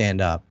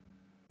stand up,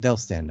 they'll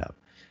stand up.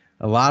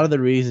 A lot of the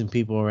reason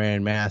people are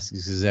wearing masks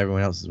is because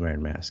everyone else is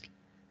wearing masks.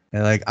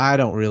 And like, I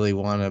don't really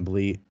want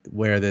to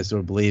wear this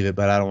or believe it,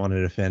 but I don't want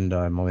to offend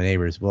my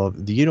neighbors. Well,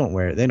 you don't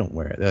wear it, they don't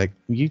wear it. They're like,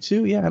 you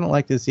too? Yeah, I don't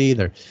like this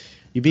either.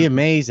 You'd be Hmm.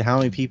 amazed at how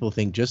many people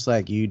think just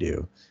like you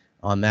do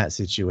on that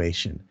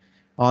situation.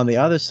 On the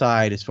other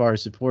side, as far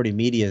as supporting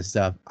media and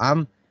stuff,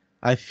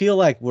 I feel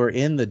like we're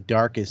in the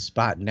darkest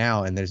spot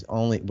now, and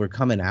we're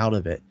coming out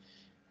of it.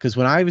 Because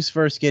when I was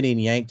first getting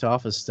yanked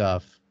off of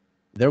stuff,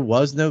 there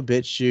was no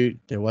BitChute,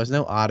 there was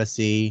no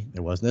Odyssey,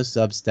 there was no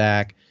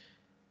Substack,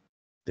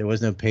 there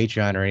was no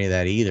Patreon or any of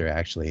that either.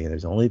 Actually,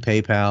 there's only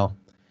PayPal.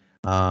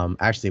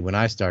 Actually, when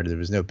I started, there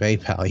was no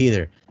PayPal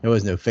either. There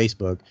was no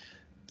Facebook.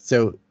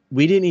 So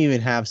we didn't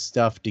even have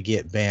stuff to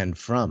get banned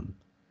from.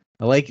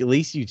 Like, at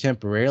least you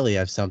temporarily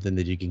have something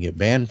that you can get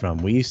banned from.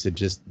 We used to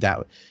just that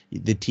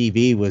the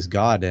TV was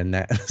God, and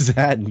that was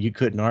that, and you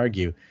couldn't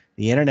argue.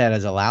 The internet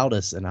has allowed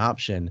us an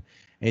option.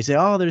 And you say,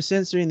 "Oh, they're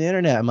censoring the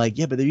internet." I'm like,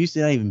 "Yeah, but there used to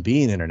not even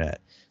be an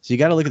internet." So you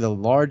got to look at the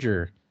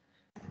larger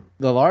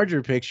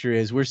picture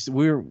is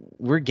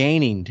we're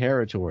gaining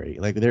territory.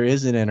 Like, there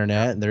is an Yeah.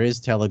 internet, and there is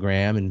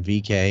Telegram and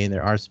VK, and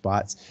there are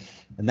spots,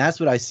 and that's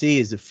what I see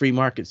is the free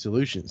market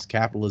solutions.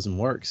 Capitalism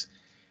works.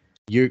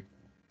 You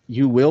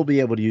you will be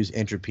able to use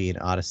Entropy and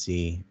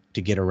Odyssey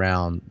to get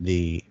around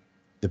the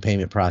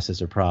payment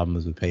processor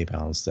problems with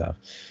PayPal and stuff.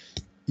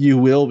 You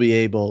will be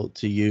able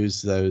to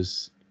use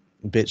those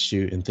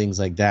BitChute and things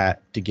like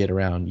that to get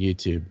around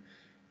YouTube,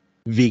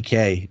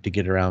 VK to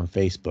get around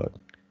Facebook.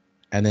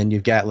 And then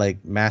you've got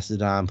like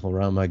Mastodon,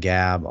 Pleroma,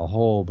 Gab, a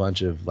whole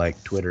bunch of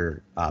like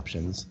Twitter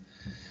options.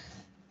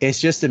 It's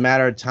just a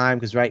matter of time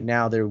because right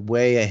now they're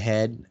way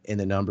ahead in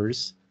the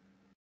numbers.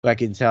 But I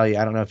can tell you,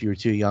 I don't know if you were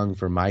too young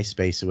for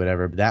MySpace or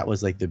whatever, but that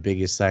was like the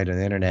biggest site on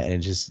the internet, and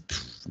it's just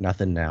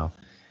nothing now.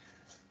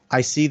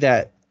 I see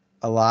that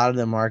a lot of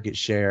the market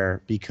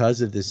share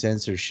because of the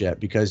censorship,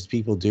 because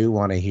people do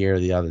want to hear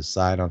the other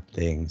side on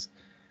things,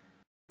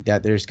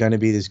 that there's going to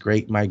be this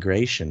great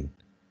migration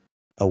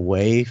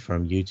away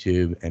from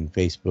YouTube and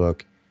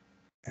Facebook,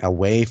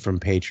 away from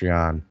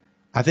Patreon.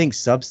 I think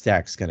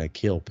Substack's going to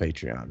kill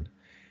Patreon.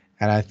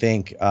 And I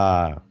think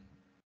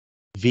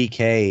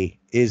VK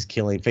is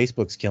killing,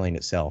 Facebook's killing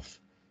itself.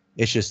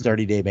 It's just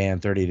 30-day ban,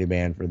 30-day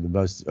ban for the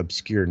most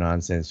obscure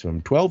nonsense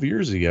from 12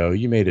 years ago.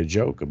 You made a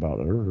joke about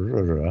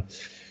it.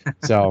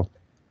 So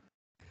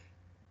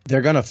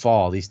they're going to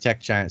fall. These tech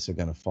giants are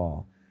going to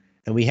fall.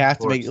 And we Of have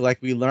to make, course. like,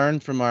 we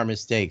learned from our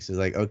mistakes. It's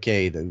like,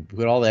 okay,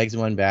 put all the eggs in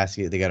one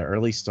basket. They got an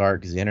early start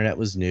because the internet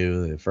was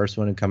new. The first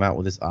one to come out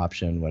with this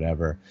option,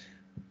 whatever.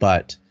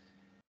 But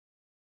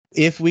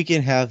if we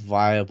can have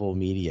viable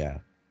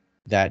media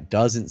that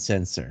doesn't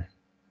censor,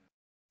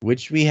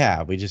 which we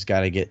have, we just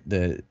got to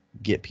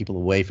get people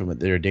away from what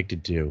they're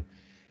addicted to.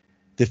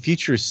 The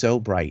future is so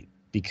bright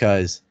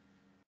because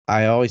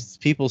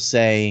people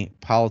say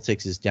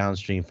politics is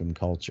downstream from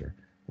culture.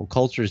 Well,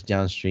 culture is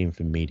downstream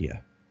from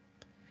media.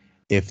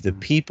 If the Mhm.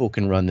 people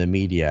can run the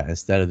media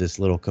instead of this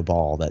little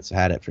cabal that's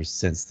had it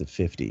since the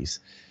 50s,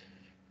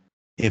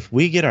 if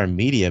we get our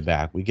media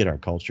back, we get our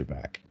culture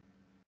back.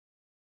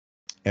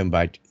 And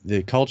by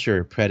the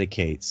culture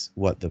predicates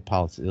what the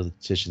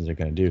politicians are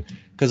going to do,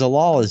 because a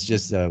law is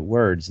just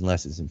words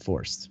unless it's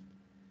enforced.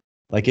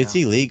 Like, it's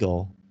Yeah.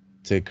 illegal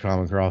to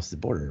come across the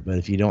border, but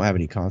if you don't have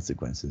any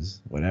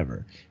consequences,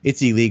 whatever.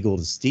 It's illegal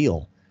to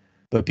steal,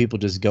 but people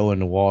just go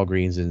into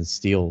Walgreens and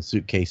steal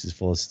suitcases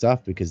full of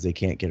stuff because they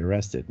can't get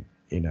arrested.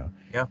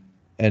 Yeah.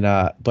 And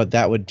but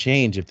that would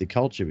change if the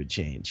culture would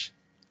change.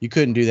 You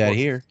couldn't do Of that course.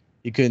 here.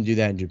 You couldn't do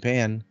that in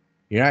Japan.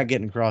 You're not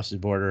getting across the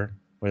border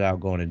without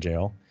going to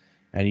jail.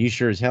 And you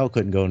sure as hell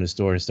couldn't go in the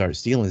store and start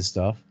stealing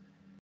stuff.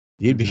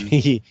 You'd Hmm.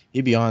 be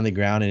you'd be on the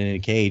ground and in a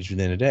cage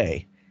within a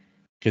day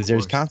because Of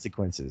there's course.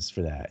 consequences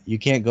for that. You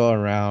can't go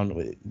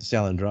around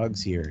selling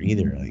drugs here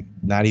either. Like,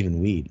 not even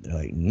weed. They're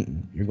like,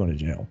 you're going to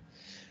jail.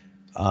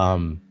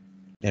 Um,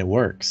 it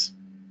works.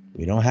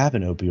 We don't have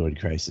an opioid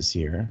crisis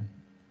here.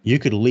 You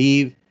could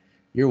leave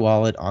your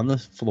wallet on the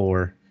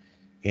floor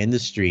in the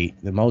street.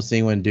 The most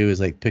thing one do is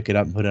like pick it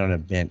up and put it on a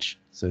bench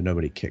so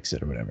nobody kicks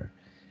it or whatever.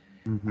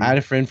 I Mm-hmm. had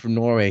a friend from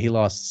Norway. He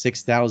lost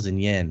 6,000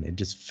 yen. It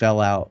just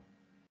fell out.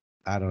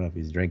 I don't know if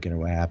he's drinking or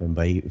what happened,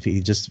 but he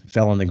just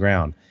fell on the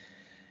ground.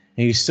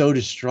 And he's so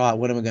distraught.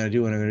 What am I going to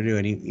do? What am I going to do?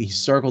 And he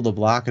circled the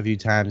block a few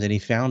times and he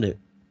found it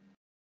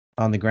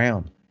on the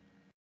ground.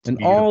 It's And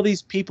all beautiful.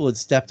 these people had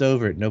stepped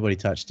over it. Nobody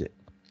touched it.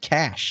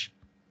 Cash.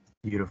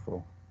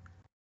 Beautiful.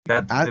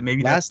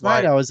 Maybe that's Last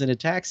night why. I was in a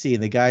taxi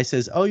and the guy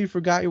says, "Oh, you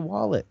forgot your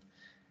wallet."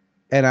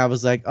 And I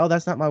was like, "Oh,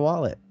 that's not my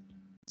wallet."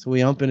 So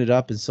we opened it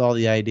up and saw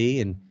the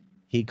ID, and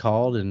he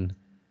called, and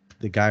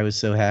the guy was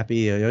so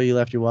happy. "Oh, you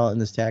left your wallet in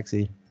this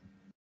taxi."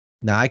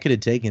 Now I could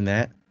have taken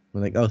that.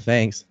 I'm like, "Oh,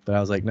 thanks," but I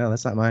was like, "No,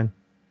 that's not mine."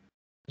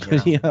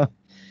 Yeah. You know,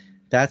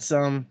 that's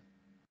a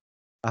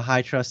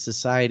high trust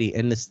society,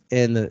 and this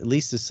in the at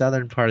least the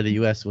southern part of the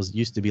U.S. was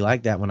used to be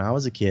like that when I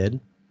was a kid.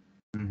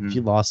 If Mm-hmm.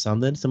 you lost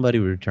something, somebody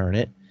would return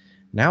it.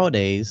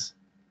 Nowadays,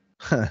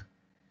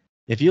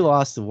 if you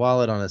lost a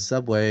wallet on a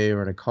subway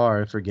or in a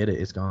car, forget it.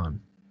 It's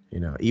gone.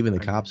 Even the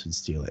Right. cops would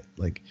steal it.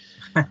 Like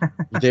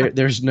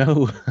there's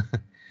no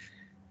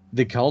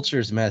the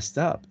culture's messed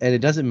up, and it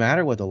doesn't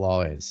matter what the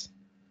law is.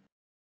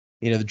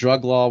 The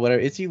drug law,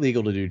 whatever, it's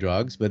illegal to do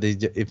drugs, but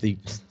if the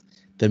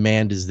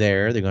demand is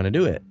there, they're going to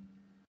do it.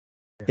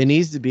 It Yes.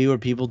 needs to be where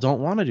people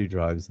don't want to do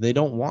drugs. They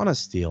don't want to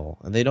steal,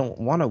 and they don't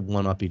want to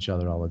one up each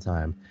other all the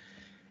time.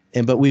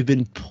 But we've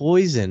been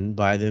poisoned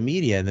by the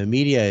media, and the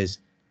media is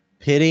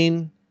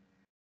pitting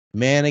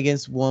man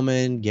against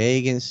woman, gay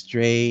against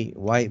straight,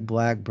 white,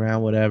 black,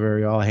 brown, whatever.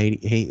 You all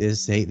hate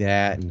this, hate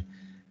that, and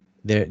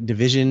their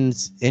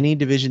divisions, any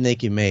division they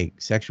can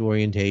make, sexual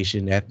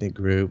orientation, ethnic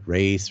group,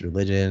 race,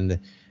 religion,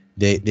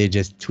 they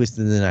just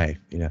twisting the knife.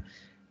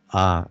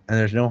 And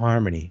there's no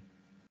harmony.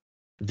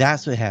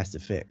 That's what has to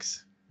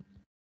fix.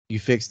 You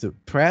fix the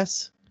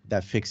press,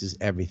 that fixes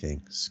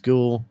everything.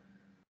 School,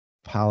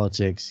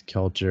 politics,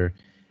 culture,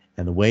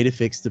 and the way to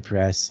fix the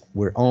press,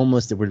 we're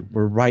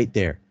right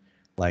there.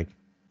 Like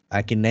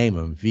I can name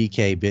them: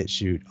 VK,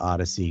 BitChute,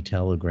 Odyssey,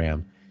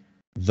 Telegram.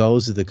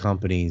 Those are the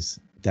companies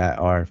that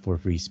are for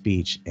free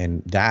speech,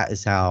 and that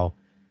is how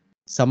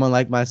someone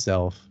like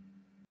myself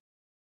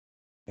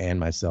and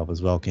myself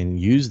as well can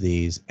use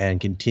these and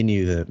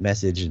continue the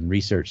message and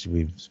research that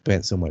we've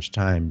spent so much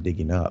time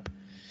digging up.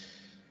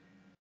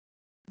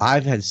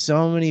 I've had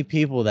so many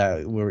people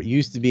that were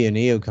used to be a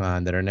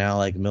neocon that are now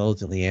like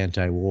militantly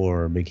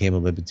anti-war or became a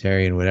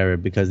libertarian, whatever,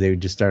 because they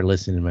just started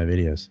listening to my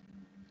videos,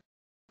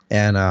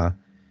 and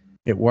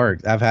it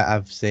worked.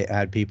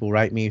 Had people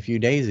write me a few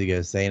days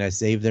ago saying I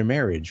saved their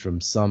marriage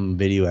from some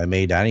video I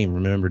made I didn't even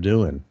remember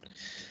doing.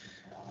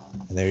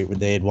 And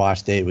they had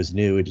watched it. It was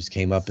new. It just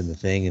came up in the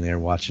thing, and they were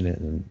watching it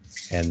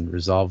and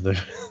resolved their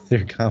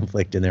their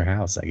conflict in their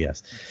house, I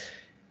guess.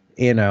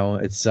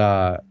 It's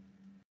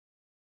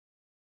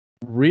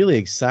really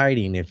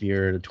exciting if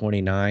you're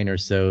 29 or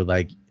so.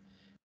 Like,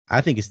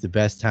 I think it's the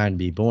best time to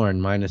be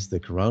born, minus the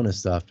corona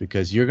stuff,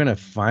 because you're gonna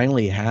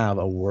finally have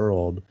a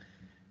world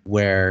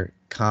where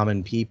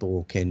common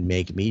people can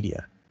make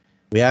media.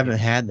 We haven't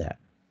Yes. had that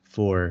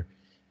for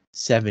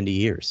 70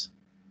 years.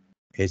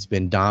 It's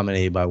been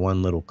dominated by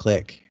one little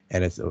clique,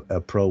 and it's a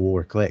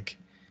pro-war clique.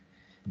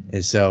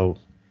 And so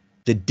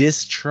the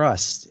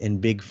distrust in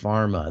big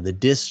pharma, the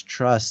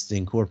distrust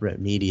in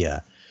corporate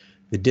media,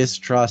 the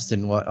distrust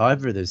in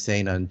whatever they're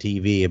saying on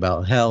TV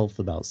about health,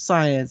 about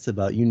science,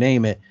 about you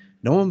name it,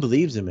 no one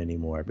believes them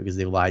anymore because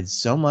they've lied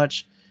so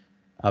much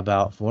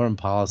about foreign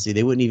policy.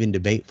 They wouldn't even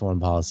debate foreign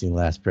policy in the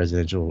last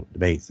presidential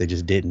debates. They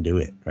just didn't do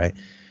it, right?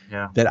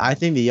 Yeah. That I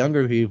think the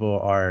younger people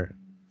are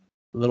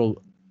a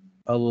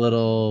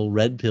little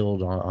red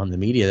pilled on the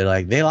media. They're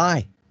like, they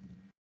lie.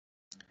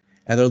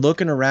 And they're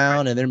looking Right.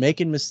 around and they're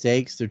making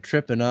mistakes. They're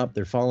tripping up.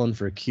 They're falling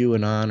for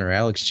QAnon or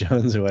Alex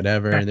Jones or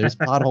whatever. And there's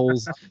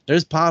potholes.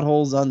 There's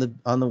potholes on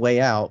the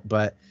way out.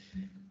 But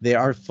they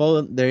are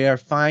full. They are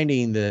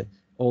finding the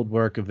old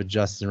work of a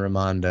Justin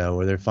Raimondo,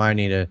 or they're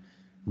finding a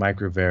Mike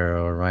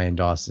Rivera or Ryan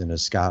Dawson, a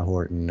Scott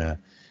Horton,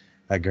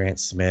 a Grant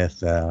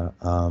Smith, a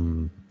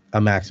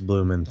Max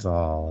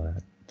Blumenthal,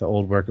 the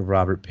old work of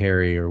Robert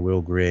Perry or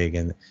Will Grigg,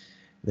 and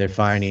they're Yes.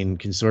 finding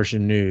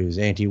Consortium News,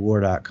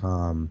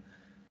 antiwar.com,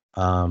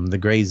 the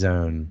Gray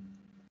Zone,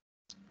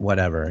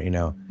 whatever,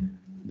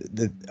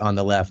 on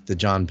the left, the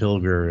John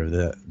Pilger,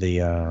 the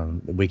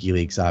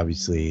WikiLeaks,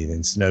 obviously,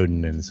 and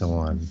Snowden, and so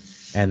on.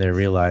 And they're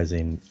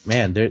realizing,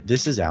 man,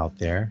 this is out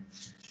there.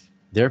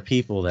 There are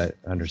people that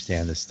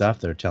understand this stuff.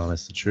 They're telling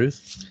us the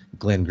truth.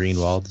 Glenn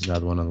Greenwald is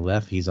another one on the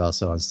left. He's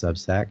also on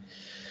Substack.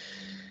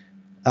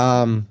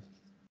 Um,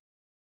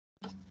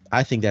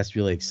 I think that's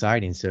really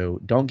exciting. So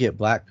don't get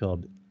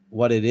blackpilled.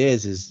 What it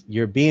is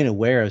you're being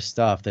aware of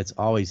stuff that's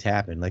always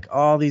happened. Like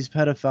all these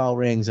pedophile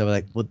rings. I'm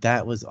like, well,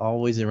 that was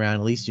always around.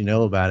 At least you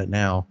know about it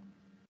now.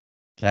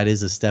 That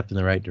is a step in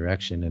the right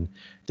direction. And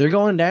they're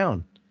going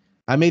down.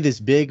 I made this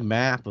big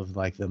map of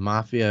like the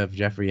mafia of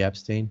Jeffrey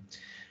Epstein.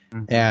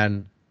 Mm-hmm.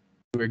 And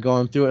we're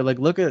going through it. Like,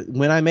 look at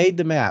when I made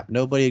the map,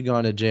 nobody had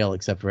gone to jail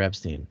except for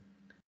Epstein.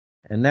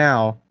 And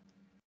now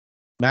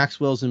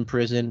Maxwell's in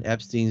prison.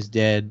 Epstein's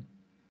dead.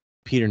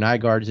 Peter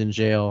Nygaard's in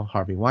jail.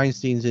 Harvey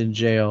Weinstein's in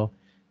jail.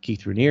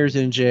 Keith Raniere's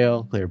in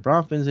jail. Claire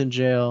Bronfman's in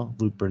jail.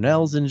 Luke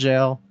Brunel's in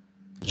jail.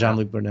 Yeah.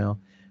 Jean-Luc Brunel.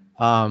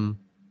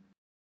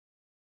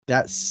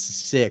 That's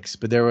 6,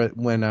 but there were,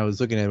 when I was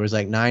looking at it, there was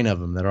like 9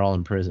 of them that are all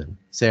in prison.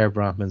 Sarah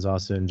Bronfman's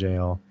also in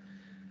jail.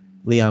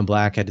 Leon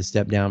Black had to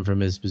step down from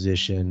his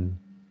position.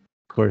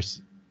 Of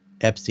course,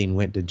 Epstein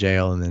went to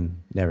jail and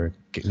then never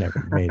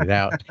made it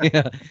out.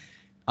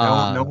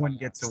 No one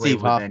gets away Steve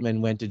with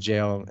Hoffman went to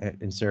jail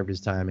and served his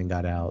time and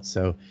got out.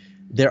 So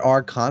there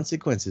are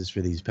consequences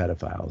for these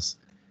pedophiles.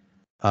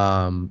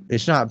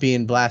 It's not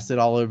being blasted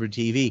all over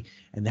TV.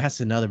 And that's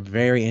another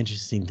very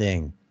interesting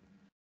thing.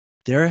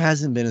 There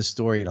hasn't been a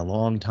story in a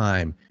long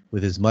time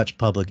with as much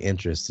public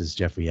interest as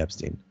Jeffrey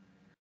Epstein.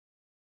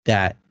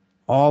 That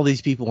all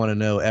these people want to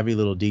know every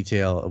little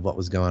detail of what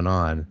was going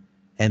on,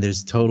 and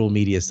there's total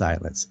media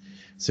silence.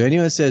 So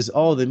anyone says,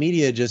 oh, the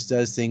media just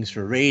does things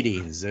for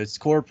ratings, it's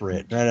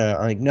corporate.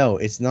 No,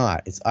 it's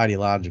not. It's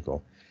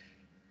ideological.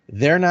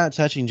 They're not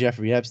touching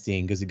Jeffrey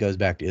Epstein because it goes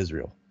back to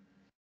Israel.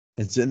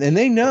 And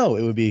they know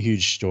it would be a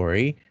huge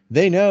story.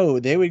 They know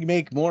they would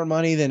make more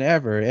money than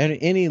ever. And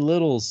any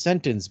little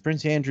sentence,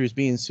 Prince Andrew's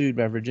being sued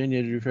by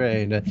Virginia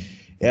Giuffre,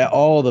 and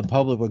all the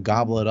public would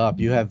gobble it up.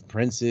 You have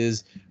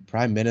princes,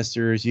 prime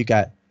ministers. You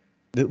got,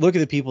 look at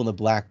the people in the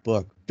Black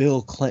Book: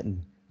 Bill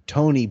Clinton,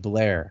 Tony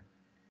Blair,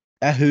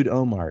 Ehud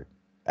Omar,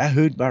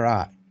 Ehud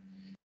Barak,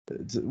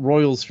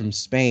 royals from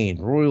Spain,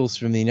 royals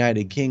from the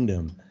United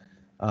Kingdom,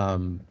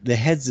 the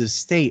heads of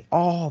state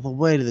all the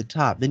way to the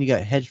top. Then you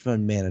got hedge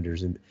fund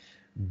managers and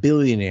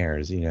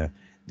billionaires,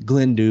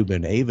 Glenn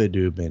Dubin, Ava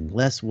Dubin,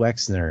 Les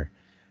Wexner,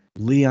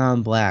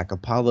 Leon Black,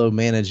 Apollo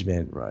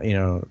Management,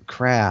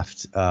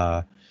 Kraft,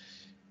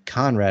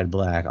 Conrad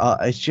Black.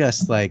 It's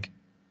just like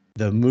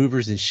the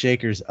movers and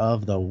shakers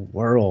of the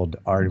world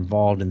are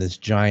involved in this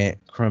giant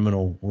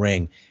criminal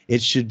ring.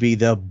 It should be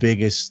the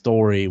biggest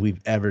story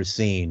we've ever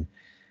seen.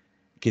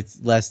 Gets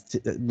less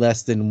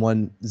than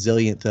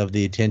 1/zillionth of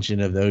the attention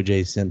of the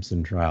O.J.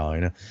 Simpson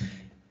trial.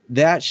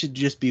 That should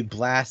just be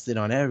blasted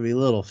on every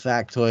little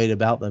factoid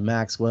about the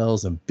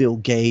Maxwells and Bill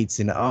Gates.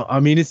 And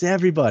it's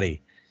everybody.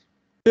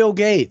 Bill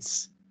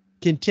Gates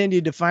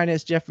continued to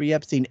finance Jeffrey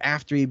Epstein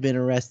after he'd been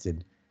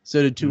arrested.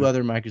 So did 2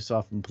 other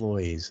Microsoft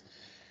employees.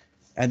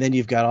 And then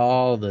you've got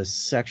all the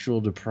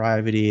sexual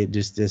depravity,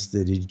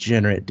 the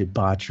degenerate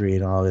debauchery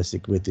and all this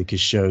with the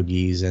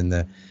Khashoggis and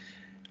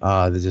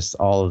just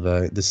all of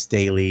the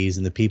Staleys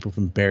and the people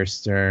from Bear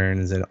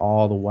Stearns and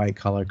all the white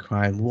collar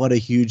crime. What a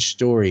huge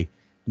story.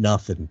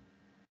 Nothing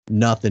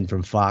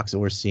from Fox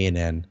or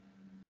CNN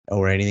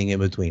or anything in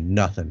between.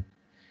 Nothing.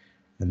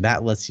 And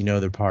that lets you know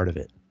they're part of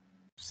it.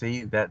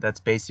 See, that's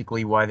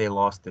basically why they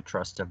lost the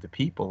trust of the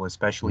people,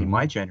 especially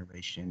my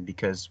generation,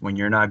 because when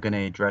you're not going to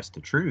address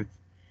the truth,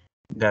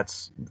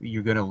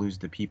 you're going to lose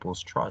the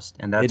people's trust.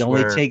 And that's it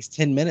only takes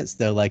 10 minutes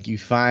though. Like you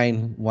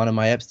find one of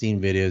my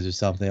Epstein videos or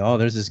something. Oh,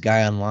 there's this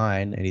guy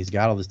online and he's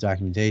got all this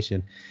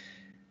documentation.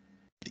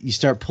 You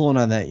start pulling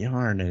on that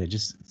yarn and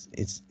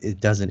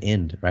it doesn't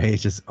end, right?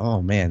 It's just,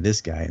 oh man,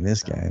 this guy and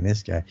this guy and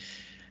this guy.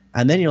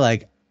 And then you're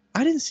like,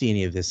 I didn't see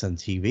any of this on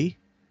TV.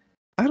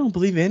 I don't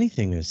believe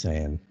anything they're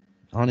saying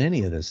on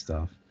any of this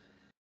stuff.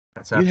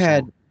 You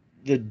had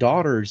the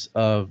daughters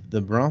of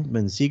the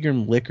Bronfman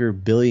Seagram liquor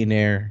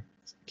billionaire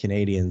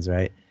Canadians,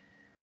 right,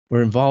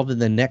 were involved in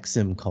the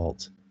Nexim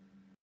cult,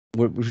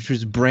 which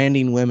was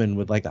branding women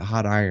with like a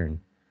hot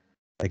iron,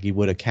 like you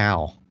would a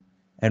cow,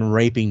 and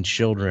raping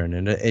children.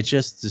 And it's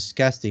just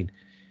disgusting.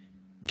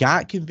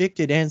 Got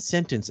convicted and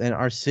sentenced and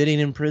are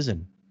sitting in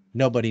prison.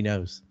 Nobody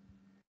knows.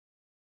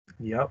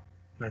 Yep,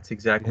 that's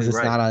exactly right.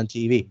 It's not on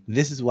TV.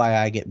 This is why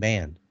I get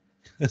banned.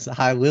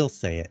 I will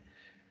say it.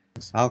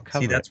 I'll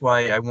cover that's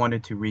why I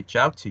wanted to reach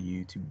out to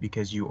you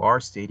because you are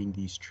stating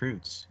these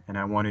truths, and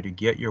I wanted to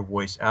get your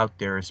voice out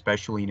there,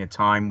 especially in a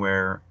time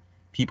where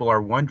people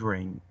are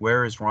wondering,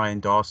 where is Ryan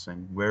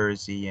Dawson? Where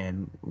is he?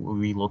 And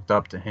we looked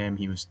up to him.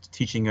 He was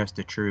teaching us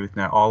the truth.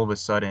 Now all of a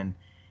sudden,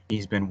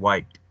 he's been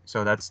wiped.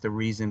 So that's the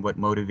reason what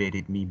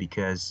motivated me,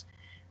 because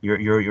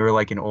you're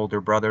like an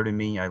older brother to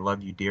me. I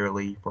love you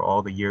dearly for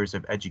all the years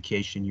of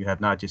education you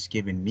have not just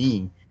given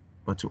me,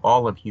 but to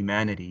all of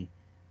humanity.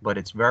 But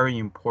it's very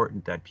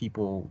important that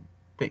people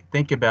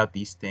think about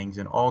these things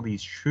and all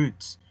these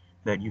truths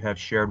that you have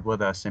shared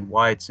with us and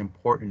why it's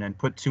important, and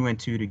put 2 and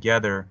 2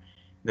 together,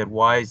 that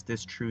why is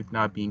this truth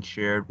not being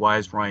shared? Why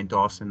is Ryan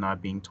Dawson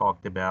not being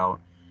talked about?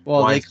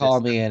 Well, they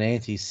call me an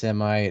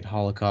anti-Semite,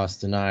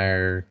 Holocaust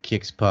denier,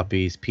 kicks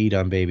puppies, peed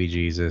on baby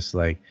Jesus.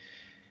 Like,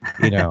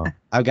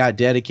 I've got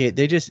dedicated.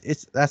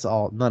 That's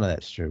all. None of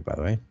that's true, by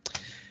the way.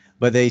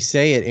 But they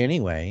say it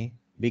anyway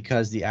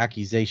because the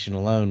accusation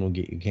alone will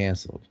get you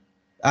canceled.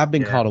 I've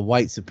been called a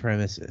white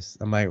supremacist.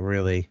 I might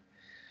really.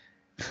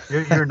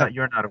 You're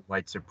not a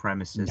white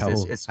supremacist.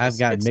 No, I've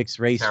got mixed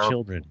race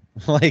children.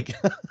 Like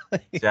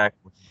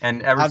exactly.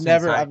 And I've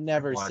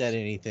never said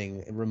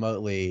anything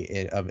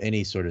remotely of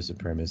any sort of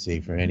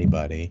supremacy for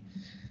anybody.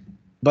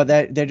 But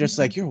they're just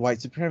like, you're a white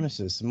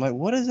supremacist. I'm like,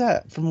 what is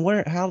that? From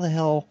where? How the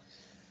hell?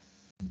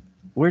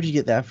 where'd you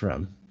get that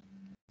from?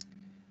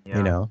 You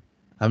Yeah. know,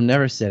 I've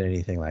never said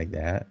anything like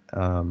that.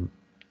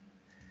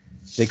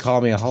 They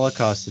call me a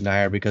Holocaust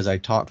denier because I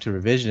talk to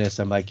revisionists.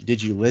 I'm like,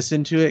 did you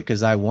listen to it?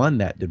 Because I won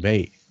that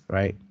debate,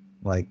 right?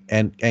 Like,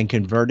 and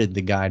converted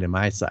the guy to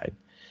my side.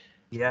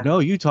 Yeah. No,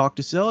 you talk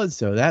to so and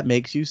so. That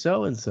makes you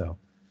so and so.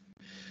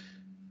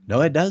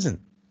 No, it doesn't.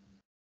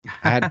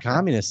 I had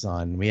communists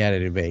on. We had a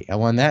debate. I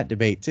won that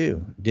debate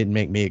too. Didn't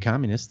make me a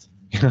communist.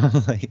 You know,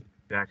 like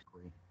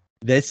Exactly.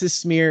 that's a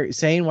smear.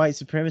 Saying white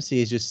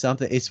supremacy is just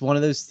something. It's one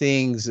of those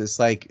things. It's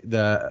like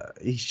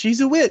she's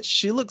a witch.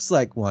 She looks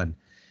like one.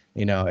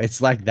 You know,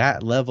 it's like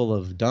that level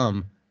of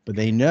dumb. But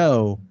they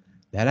know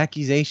that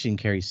accusation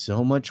carries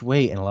so much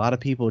weight, and a lot of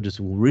people just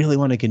really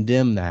want to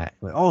condemn that.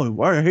 Like,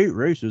 oh, I hate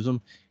racism.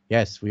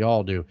 Yes, we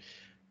all do.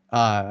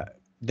 Uh,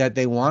 that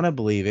they want to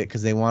believe it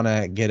because they want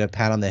to get a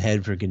pat on the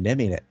head for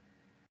condemning it,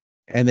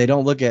 and they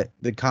don't look at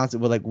the concept.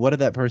 Well, like, what if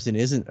that person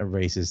isn't a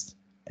racist?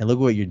 And look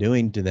what you're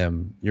doing to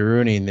them. You're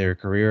ruining their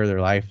career,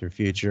 their life, their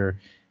future,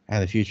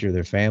 and the future of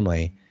their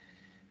family.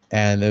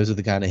 And those are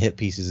the kind of hit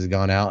pieces that have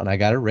gone out. And I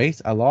got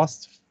erased. I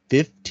lost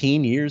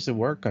 15 years of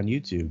work on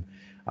YouTube.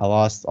 I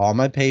lost all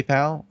my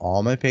PayPal,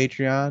 all my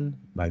Patreon,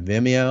 my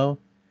Vimeo,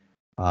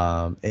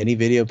 any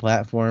video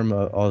platform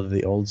of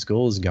the old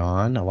school is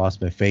gone. I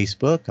lost my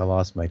Facebook. I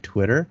lost my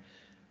Twitter.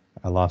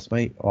 I lost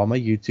all my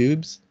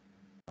YouTubes.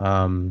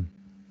 And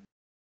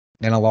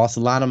I lost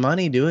a lot of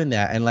money doing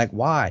that. And like,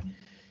 why?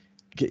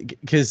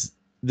 Because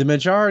the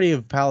majority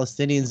of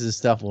Palestinians and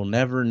stuff will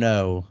never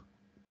know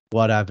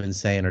what I've been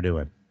saying or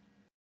doing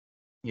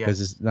because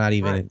Yes. it's not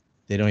even, Right.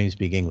 they don't even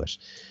speak English.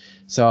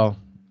 So,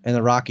 and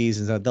the Rockies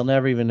and stuff, they'll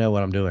never even know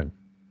what I'm doing.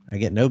 I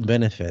get no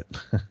benefit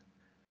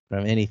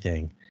from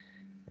anything.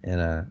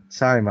 And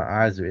sorry, my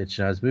eyes are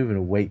itching. I was moving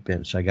a weight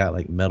bench. I got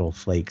like metal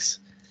flakes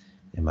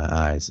in my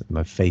eyes.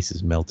 My face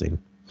is melting.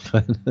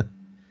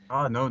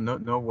 Oh, no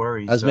I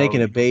worries. was So,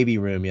 making a baby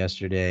room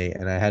yesterday,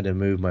 and I had to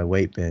move my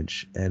weight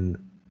bench, and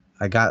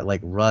I got like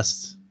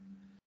rust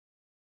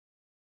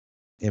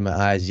in my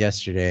eyes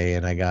yesterday,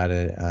 and I got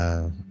it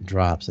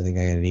drops. I think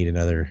I'm gonna need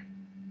another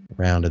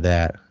round of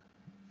that.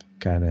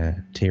 Kind of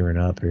tearing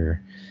up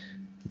here,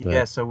 yeah,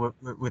 but so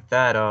with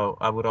that,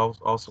 I would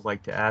also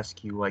like to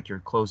ask you like your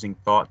closing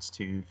thoughts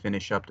to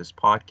finish up this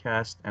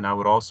podcast, and I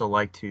would also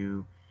like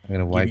to I'm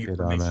gonna give wipe you it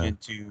on permission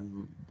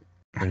to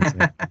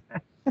Vincent.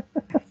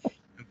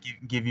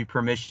 give you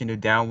permission to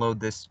download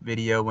this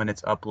video when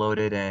it's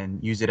uploaded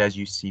and use it as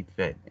you see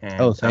fit.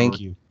 Oh, And thank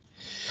you.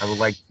 I would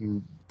like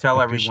to I tell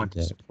everyone appreciate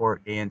to that.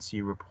 support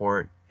ANC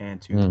Report and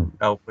Mm.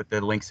 to put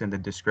the links in the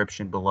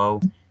description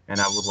below. And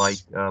I would like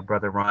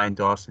Brother Ryan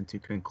Dawson to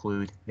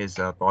conclude his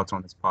thoughts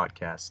on this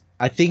podcast.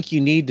 I think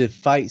you need to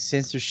fight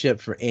censorship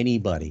for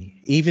anybody,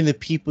 even the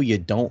people you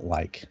don't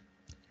like.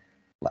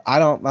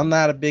 I'm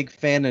not a big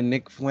fan of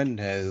Nick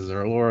Fuentes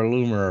or Laura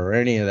Loomer or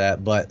any of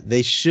that, but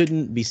they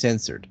shouldn't be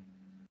censored.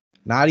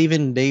 Not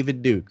even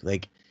David Duke.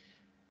 Like,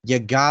 you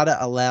gotta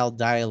allow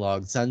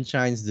dialogue.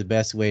 Sunshine's the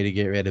best way to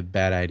get rid of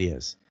bad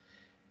ideas.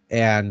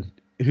 And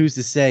who's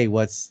to say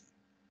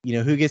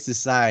who gets to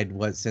decide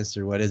what's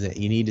censored, what isn't?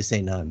 You need to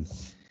say none.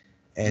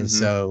 And Hmm.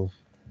 so,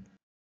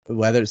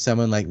 whether it's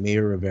someone like me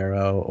or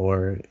Rivero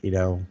or,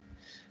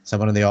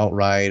 someone on the alt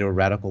right or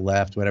radical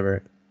left,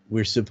 whatever,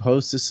 we're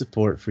supposed to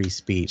support free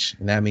speech.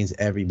 And that means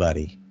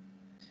everybody.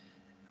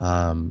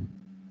 Um,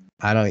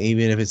 I don't,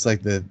 even if it's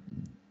like the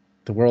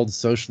world's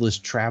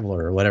socialist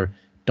traveler or whatever,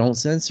 don't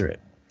censor it.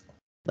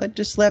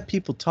 Just let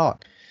people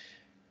talk.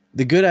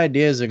 The good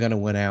ideas are going to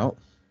win out.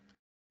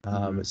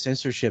 Hmm. But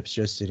censorship's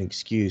just an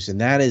excuse, and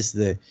that is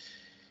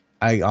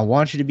I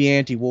want you to be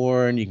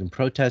anti-war, and you can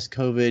protest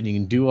COVID, and you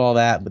can do all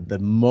that, but the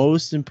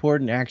most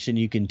important action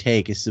you can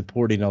take is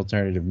supporting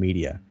alternative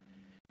media,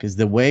 because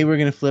the way we're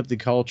going to flip the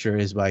culture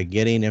is by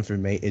winning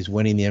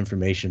the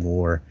information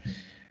war.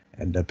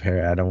 And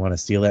I don't want to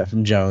steal that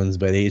from Jones,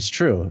 but it's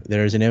true.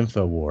 There's an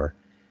info war,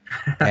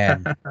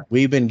 and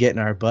we've been getting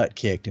our butt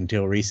kicked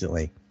until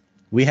recently.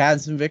 We had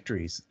some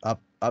victories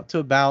up to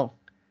about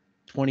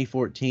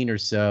 2014 or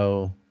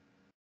so.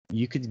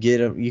 You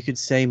could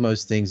say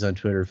most things on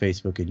Twitter,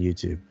 Facebook, and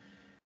YouTube.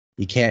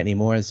 You can't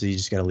anymore, and so you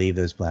just got to leave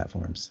those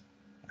platforms.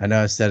 I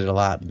know I said it a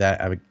lot,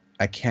 but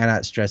I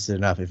cannot stress it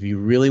enough. If you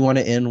really want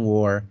to end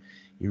war,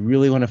 you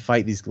really want to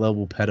fight these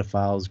global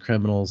pedophiles,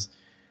 criminals,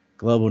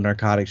 global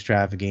narcotics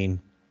trafficking,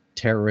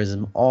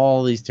 terrorism,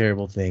 all these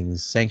terrible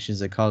things, sanctions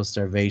that cause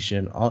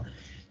starvation,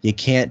 you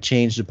can't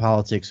change the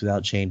politics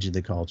without changing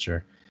the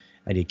culture,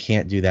 and you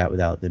can't do that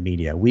without the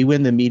media. We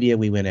win the media,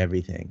 we win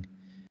everything.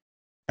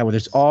 And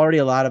there's already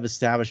a lot of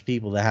established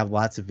people that have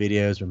lots of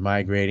videos. We're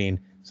migrating.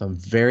 So I'm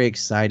very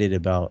excited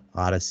about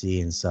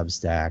Odyssey and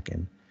Substack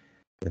and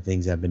the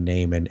things I've been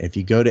naming. If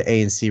you go to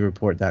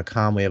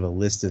ancreport.com, we have a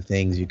list of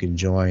things you can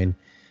join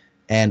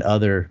and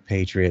other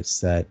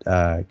patriots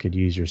that could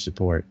use your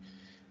support.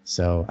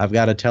 So I've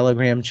got a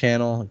Telegram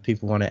channel. If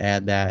people want to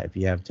add that, if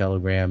you have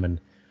Telegram, and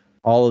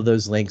all of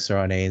those links are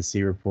on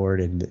ANC Report,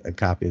 and a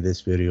copy of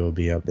this video will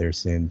be up there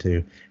soon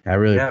too. I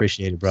really Yeah.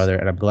 appreciate it, brother,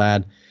 and I'm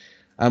glad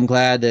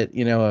that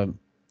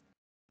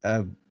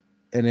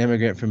an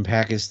immigrant from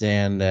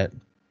Pakistan that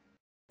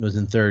was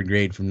in third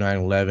grade from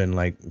 9/11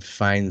 like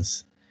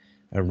finds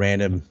a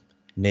random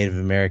Native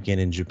American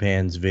in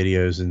Japan's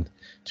videos in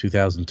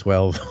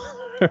 2012.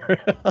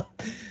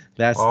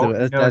 That's Well,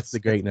 the that's the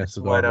it's greatness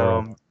of our what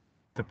world.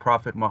 the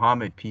Prophet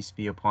Muhammad, peace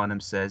be upon him,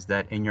 says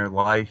that in your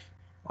life,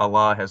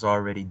 Allah has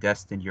already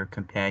destined your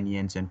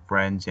companions and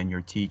friends and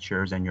your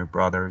teachers and your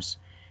brothers.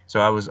 So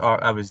I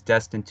was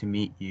destined to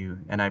meet you,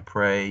 and I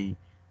pray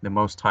the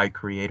Most High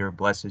Creator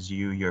blesses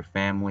you, your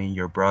family,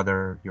 your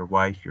brother, your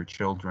wife, your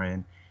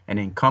children, and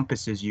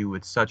encompasses you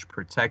with such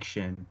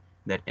protection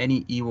that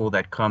any evil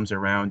that comes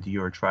around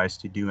you or tries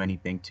to do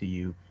anything to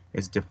you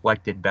is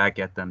deflected back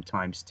at them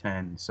times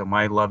 10. So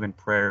my love and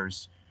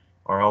prayers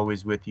are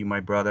always with you, my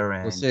brother.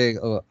 And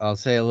I'll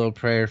say a little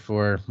prayer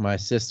for my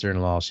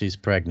sister-in-law. She's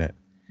pregnant,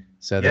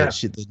 so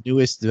that yeah, the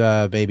newest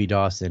baby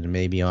Dawson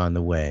may be on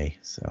the way.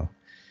 So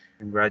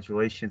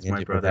congratulations, my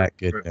ended with brother, that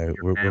good for note.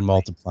 your We're family.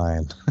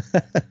 multiplying.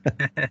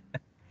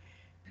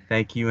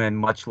 Thank you and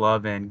much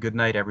love and good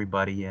night,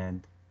 everybody.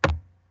 And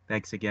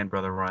thanks again,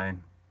 brother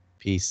Ryan.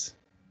 Peace.